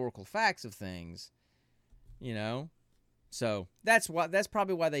historical facts of things, you know? So that's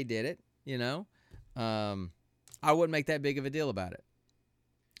probably why they did it, you know? I wouldn't make that big of a deal about it.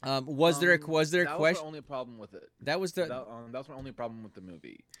 Was there a question? That was the only problem with it. That was my only problem with the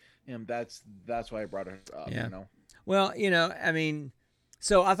movie, and that's why I brought it up. Yeah. You know. Well, I mean,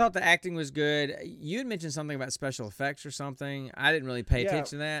 so I thought the acting was good. You had mentioned something about special effects or something. I didn't really pay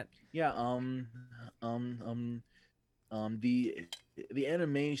attention to that. Yeah. The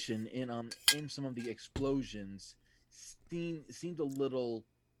animation in some of the explosions seemed a little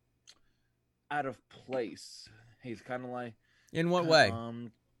out of place. He's kind of like. In what way?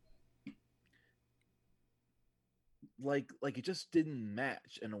 like it just didn't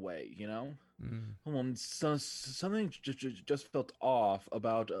match in a way, you know. Something just felt off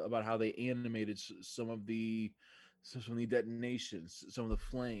about how they animated some of the detonations, some of the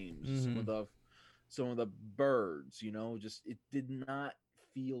flames, some of the birds. You know, just it did not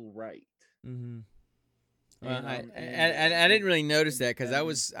feel right. Well, I didn't really notice that because I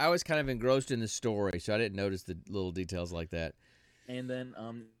was kind of engrossed in the story, so I didn't notice the little details like that. And then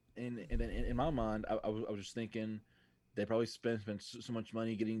in my mind, I was just thinking they probably spent so much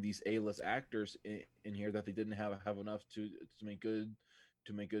money getting these A-list actors in here that they didn't have enough to make good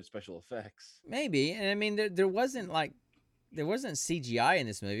special effects. Maybe, and I mean there wasn't CGI in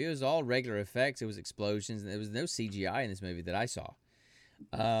this movie. It was all regular effects. It was explosions. There was no CGI in this movie that I saw.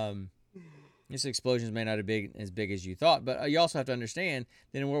 These explosions may not have been as big as you thought, but you also have to understand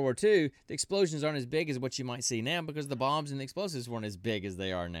that in World War II, the explosions aren't as big as what you might see now because the bombs and the explosives weren't as big as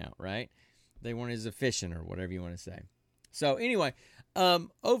they are now, right? They weren't as efficient or whatever you want to say. So anyway,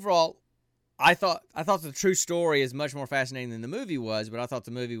 overall, I thought the true story is much more fascinating than the movie was, but I thought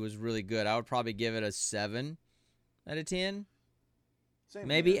the movie was really good. I would probably give it a 7 out of 10.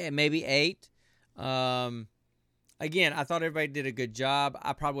 Maybe 8. Again, I thought everybody did a good job.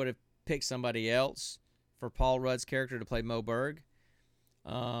 I probably would have picked somebody else for Paul Rudd's character to play Moe Berg.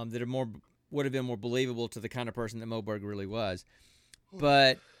 That would have been more believable to the kind of person that Moe Berg really was.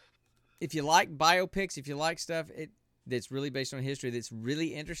 But if you like biopics, if you like stuff that's really based on history, that's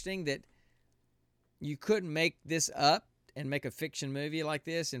really interesting, that you couldn't make this up and make a fiction movie like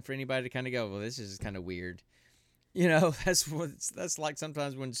this, and for anybody to kind of go, well, this is kind of weird. You know, that's like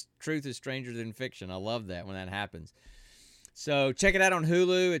sometimes when truth is stranger than fiction. I love that when that happens. So check it out on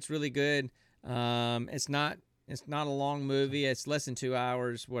Hulu. It's really good. It's not a long movie. It's less than 2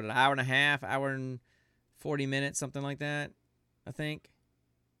 hours. What, an hour and a half, hour and 40 minutes, something like that, I think.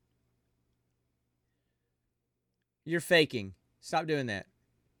 You're faking. Stop doing that.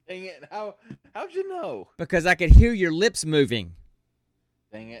 Dang it. How'd you know? Because I could hear your lips moving.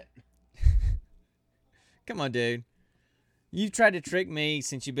 Dang it. Come on, dude. You've tried to trick me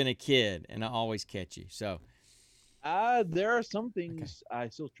since you've been a kid, and I always catch you. So, there are some things I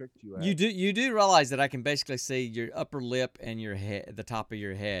still tricked you at. You do realize that I can basically see your upper lip and your head, the top of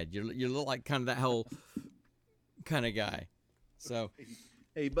your head. You look like kind of that whole kind of guy. So,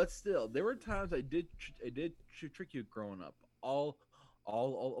 hey, but still, there were times I did trick you growing up. All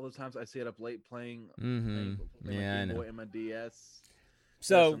the times I stayed up late playing my Game Boy and my DS.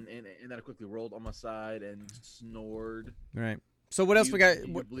 So and then I quickly rolled on my side and snored. Right. So what else we got?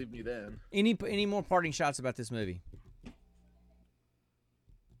 You believe me then? Any more parting shots about this movie?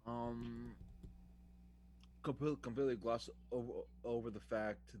 Completely gloss over the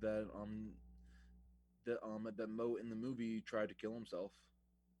fact that that Moe in the movie tried to kill himself.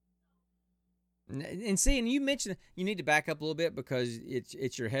 And see, and you mentioned you need to back up a little bit because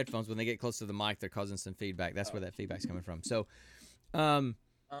it's your headphones. When they get close to the mic, they're causing some feedback. That's where that feedback's coming from. So,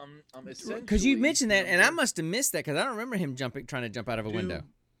 because you mentioned that, and I must have missed that because I don't remember him trying to jump out of a window.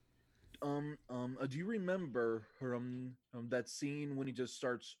 Do you remember that scene when he just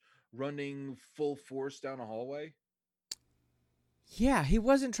starts running full force down a hallway? Yeah, he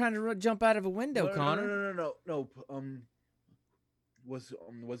wasn't trying to jump out of a window, Connor. No. Was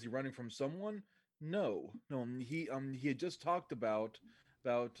he running from someone? No. He had just talked about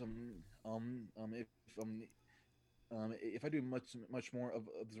if I do much more of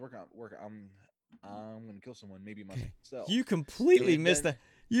this work, I'm gonna kill someone, maybe myself. You completely missed that.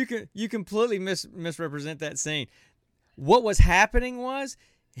 You completely misrepresent that scene. What was happening was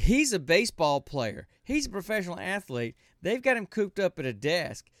he's a baseball player. He's a professional athlete. They've got him cooped up at a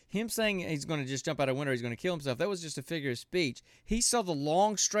desk. Him saying he's going to just jump out a window, he's going to kill himself, that was just a figure of speech. He saw the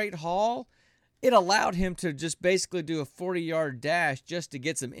long, straight hall. It allowed him to just basically do a 40-yard dash just to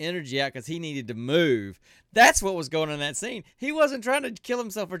get some energy out because he needed to move. That's what was going on in that scene. He wasn't trying to kill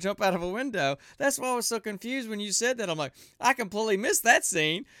himself or jump out of a window. That's why I was so confused when you said that. I'm like, I completely missed that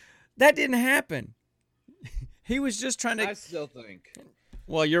scene. That didn't happen. He was just trying to... I still think.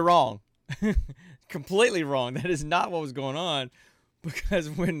 Well, you're wrong. Completely wrong. That is not what was going on.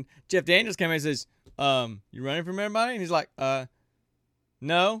 Because when Jeff Daniels came in and says, you running from everybody? And he's like,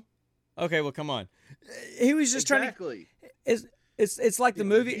 no. Okay, well, come on. He was just trying to... It's like the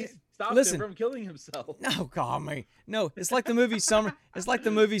movie... Stopped him from killing himself. No, call me. No, it's like the movie Summer... It's like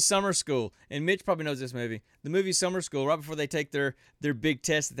the movie Summer School. And Mitch probably knows this movie. The movie Summer School, right before they take their big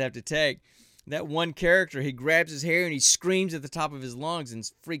test that they have to take, that one character, he grabs his hair and he screams at the top of his lungs and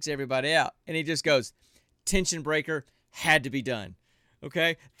freaks everybody out. And he just goes, tension breaker, had to be done.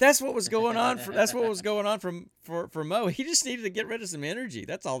 Okay, that's what was going on. That's what was going on for Moe. He just needed to get rid of some energy.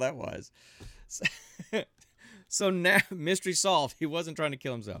 That's all that was. So now mystery solved. He wasn't trying to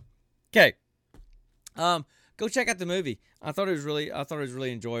kill himself. Okay. Go check out the movie. I thought it was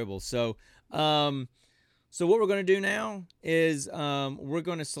really enjoyable. So so what we're going to do now is we're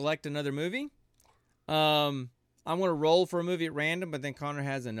going to select another movie. I'm going to roll for a movie at random, but then Connor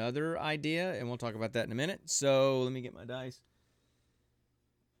has another idea, and we'll talk about that in a minute. So let me get my dice.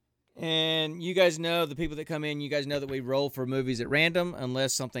 And you guys know, the people that come in, you guys know that we roll for movies at random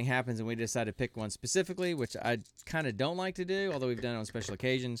unless something happens and we decide to pick one specifically, which I kind of don't like to do, although we've done it on special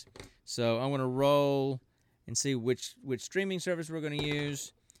occasions. So I'm going to roll and see which streaming service we're going to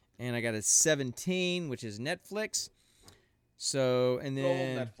use. And I got a 17, which is Netflix. So, and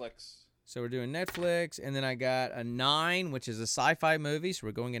then Roll Netflix. So we're doing Netflix, and then I got a 9, which is a sci-fi movie. So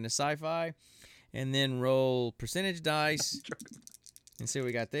we're going into sci-fi, and then roll percentage dice and see what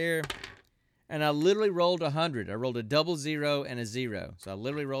we got there. And I literally rolled 100. I rolled a 00 and a 0. So I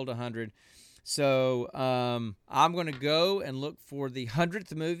literally rolled 100. So I'm going to go and look for the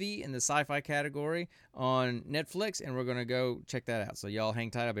 100th movie in the sci-fi category on Netflix, and we're going to go check that out. So y'all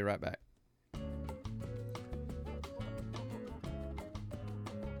hang tight. I'll be right back.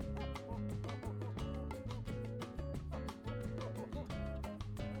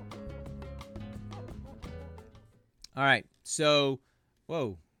 All right, so,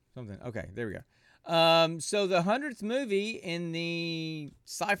 whoa, something. Okay, there we go. So the 100th movie in the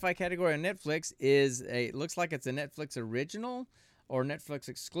sci-fi category on Netflix is looks like it's a Netflix original or Netflix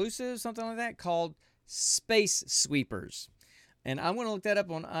exclusive, something like that, called Space Sweepers. And I'm going to look that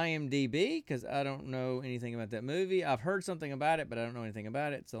up on IMDb because I don't know anything about that movie. I've heard something about it, but I don't know anything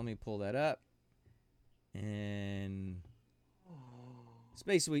about it. So let me pull that up. And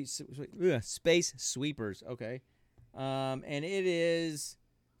Space Sweepers, okay. And it is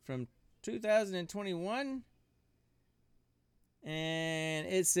from 2021, and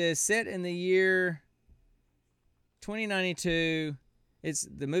it says set in the year 2092.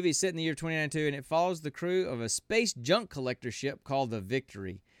 The movie is set in the year 2092, and it follows the crew of a space junk collector ship called the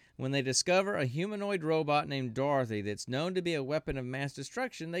Victory when they discover a humanoid robot named Dorothy that's known to be a weapon of mass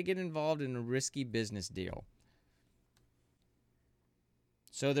destruction. They get involved in a risky business deal.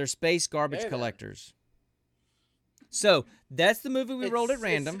 So they're space garbage collectors. So that's the movie we rolled at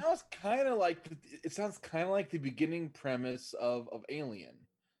random. It sounds kind of like the beginning premise of Alien.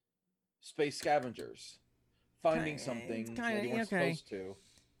 Space scavengers finding something that you weren't supposed to.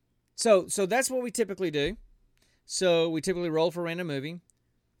 So that's what we typically do. So we typically roll for a random movie.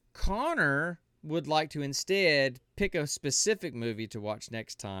 Connor would like to instead pick a specific movie to watch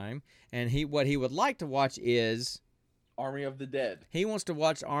next time, and what he would like to watch is Army of the Dead. He wants to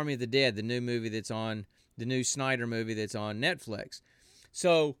watch Army of the Dead, the new movie that's on. The new Snyder movie that's on Netflix.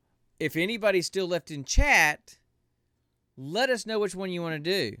 So if anybody's still left in chat, let us know which one you want to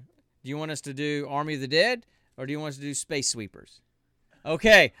do. Do you want us to do Army of the Dead, or do you want us to do Space Sweepers?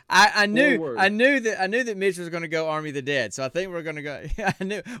 Okay, I knew that Mitch was going to go Army of the Dead, so I think we're going to go. I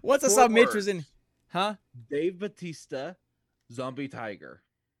knew once I saw Mitch was in, huh? Dave Bautista, Zombie Tiger.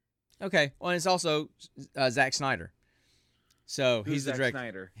 Okay, well, and it's also Zack Snyder. So Who's he's the Zack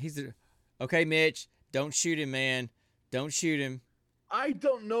director. Snyder? Okay, Mitch. Don't shoot him, man. Don't shoot him. I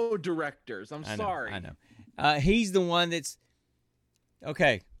don't know directors. I'm sorry. I know. He's the one that's...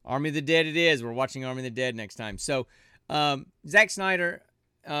 Okay, Army of the Dead it is. We're watching Army of the Dead next time. So, Zack Snyder,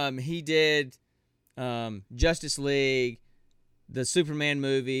 he did Justice League, the Superman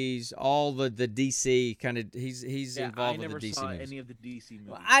movies, all the DC kind of... He's involved with the DC movies. I never saw any of the DC movies.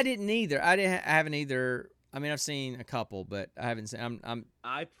 Well, I didn't either. I haven't either. I mean, I've seen a couple, but I haven't seen...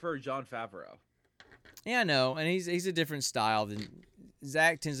 I prefer Jon Favreau. Yeah, I know, and he's a different style than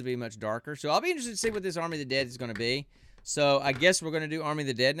Zach tends to be much darker. So I'll be interested to see what this Army of the Dead is going to be. So I guess we're going to do Army of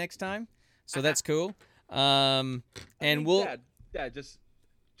the Dead next time. So that's cool. Dad, just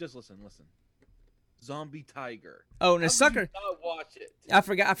listen. Zombie Tiger. Oh, and Sucker. Not watch it. I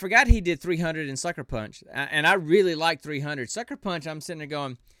forgot he did 300 in Sucker Punch, and I really like 300. Sucker Punch. I'm sitting there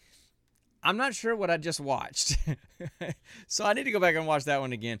going, I'm not sure what I just watched. So I need to go back and watch that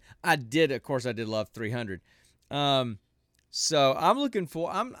one again. Of course I did love 300. So I'm looking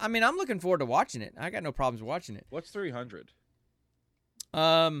forward to watching it. I got no problems watching it. What's 300?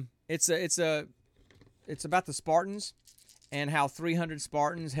 It's about the Spartans and how 300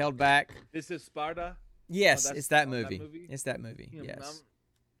 Spartans held back. This is Sparta? Yes, it's that movie. It's that movie. Yes.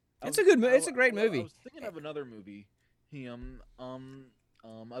 It's a good movie. It's a great movie. I was thinking of another movie.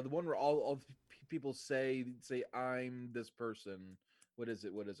 The one where all people say I'm this person. What is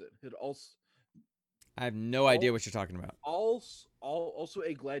it? It also. I have no idea what you're talking about. Also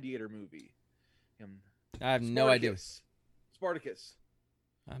a gladiator movie. I have no idea. Spartacus.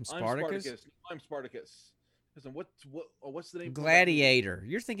 I'm Spartacus. I'm Spartacus. Listen, what's the name? for that movie? Gladiator.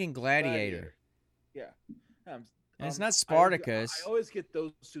 You're thinking Gladiator. Yeah. And it's not I Spartacus. always get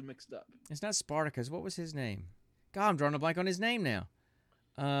those two mixed up. It's not Spartacus. What was his name? God, I'm drawing a blank on his name now.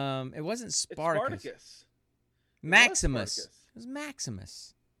 It wasn't Spartacus. It's Spartacus. Maximus. It It was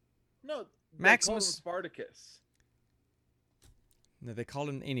Maximus. No, Maximus. They called him Spartacus. No, they called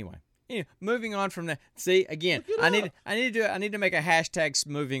him anyway. Anyway, moving on from that. See, again, Look it I need to make a hashtag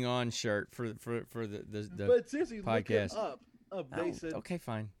moving on shirt for the But seriously, podcast. look it up. They said okay,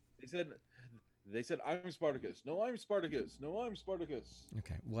 fine. They said I'm Spartacus. No, I'm Spartacus. No, I'm Spartacus.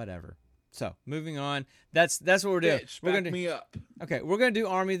 Okay, whatever. So moving on. That's what we're doing. Bitch, we're back gonna me up. Okay, we're gonna do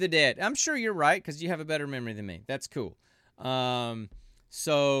Army of the Dead. I'm sure you're right because you have a better memory than me. That's cool.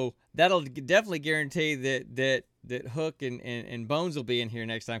 So that'll definitely guarantee that Hook and Bones will be in here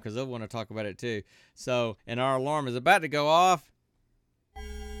next time because they'll want to talk about it too. So, and our alarm is about to go off.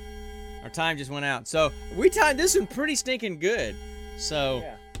 Our time just went out. So we timed this one pretty stinking good. So,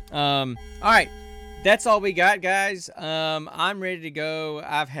 Yeah. all right. That's all we got, guys. I'm ready to go.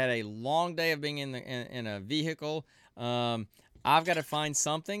 I've had a long day of being in a vehicle. I've got to find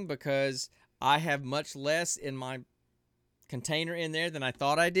something because I have much less in my container in there than I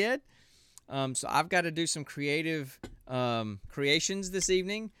thought I did. So I've got to do some creative creations this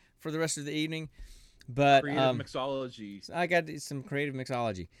evening for the rest of the evening. But Creative mixology. I got some creative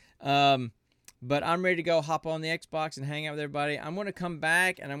mixology. But I'm ready to go hop on the Xbox and hang out with everybody. I'm going to come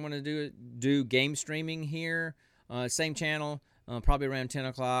back and I'm going to do game streaming here. Same channel, probably around 10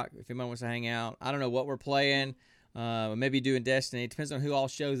 o'clock if anybody wants to hang out. I don't know what we're playing. Maybe doing Destiny. It depends on who all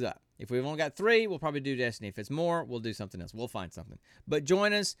shows up. If we've only got 3, we'll probably do Destiny. If it's more, we'll do something else. We'll find something. But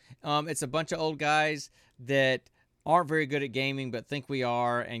join us. It's a bunch of old guys that aren't very good at gaming but think we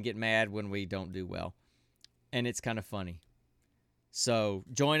are and get mad when we don't do well. And it's kind of funny. So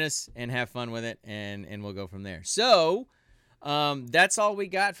join us and have fun with it, and we'll go from there. So that's all we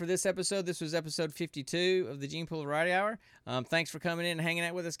got for this episode. This was episode 52 of the Gene Pool Variety Hour. Thanks for coming in and hanging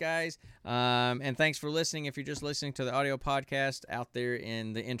out with us, guys. And thanks for listening if you're just listening to the audio podcast out there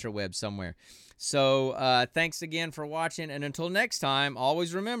in the interweb somewhere. So thanks again for watching, and until next time,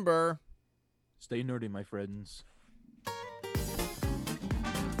 always remember... Stay nerdy, my friends.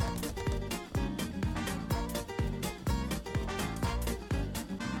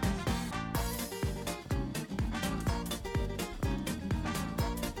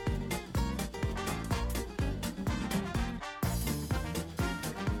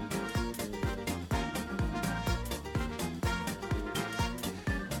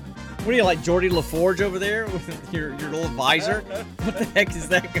 What are you, like Geordie LaForge over there with your little visor? What the heck is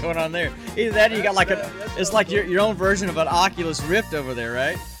that going on there? Either that or you got like it's like your own version of an Oculus Rift over there,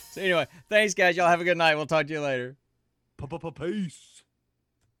 right? So anyway, thanks guys. Y'all have a good night. We'll talk to you later. Peace.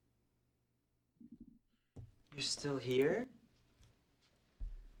 You're still here?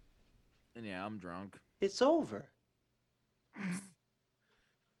 And yeah, I'm drunk. It's over.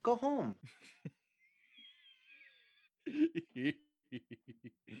 Go home.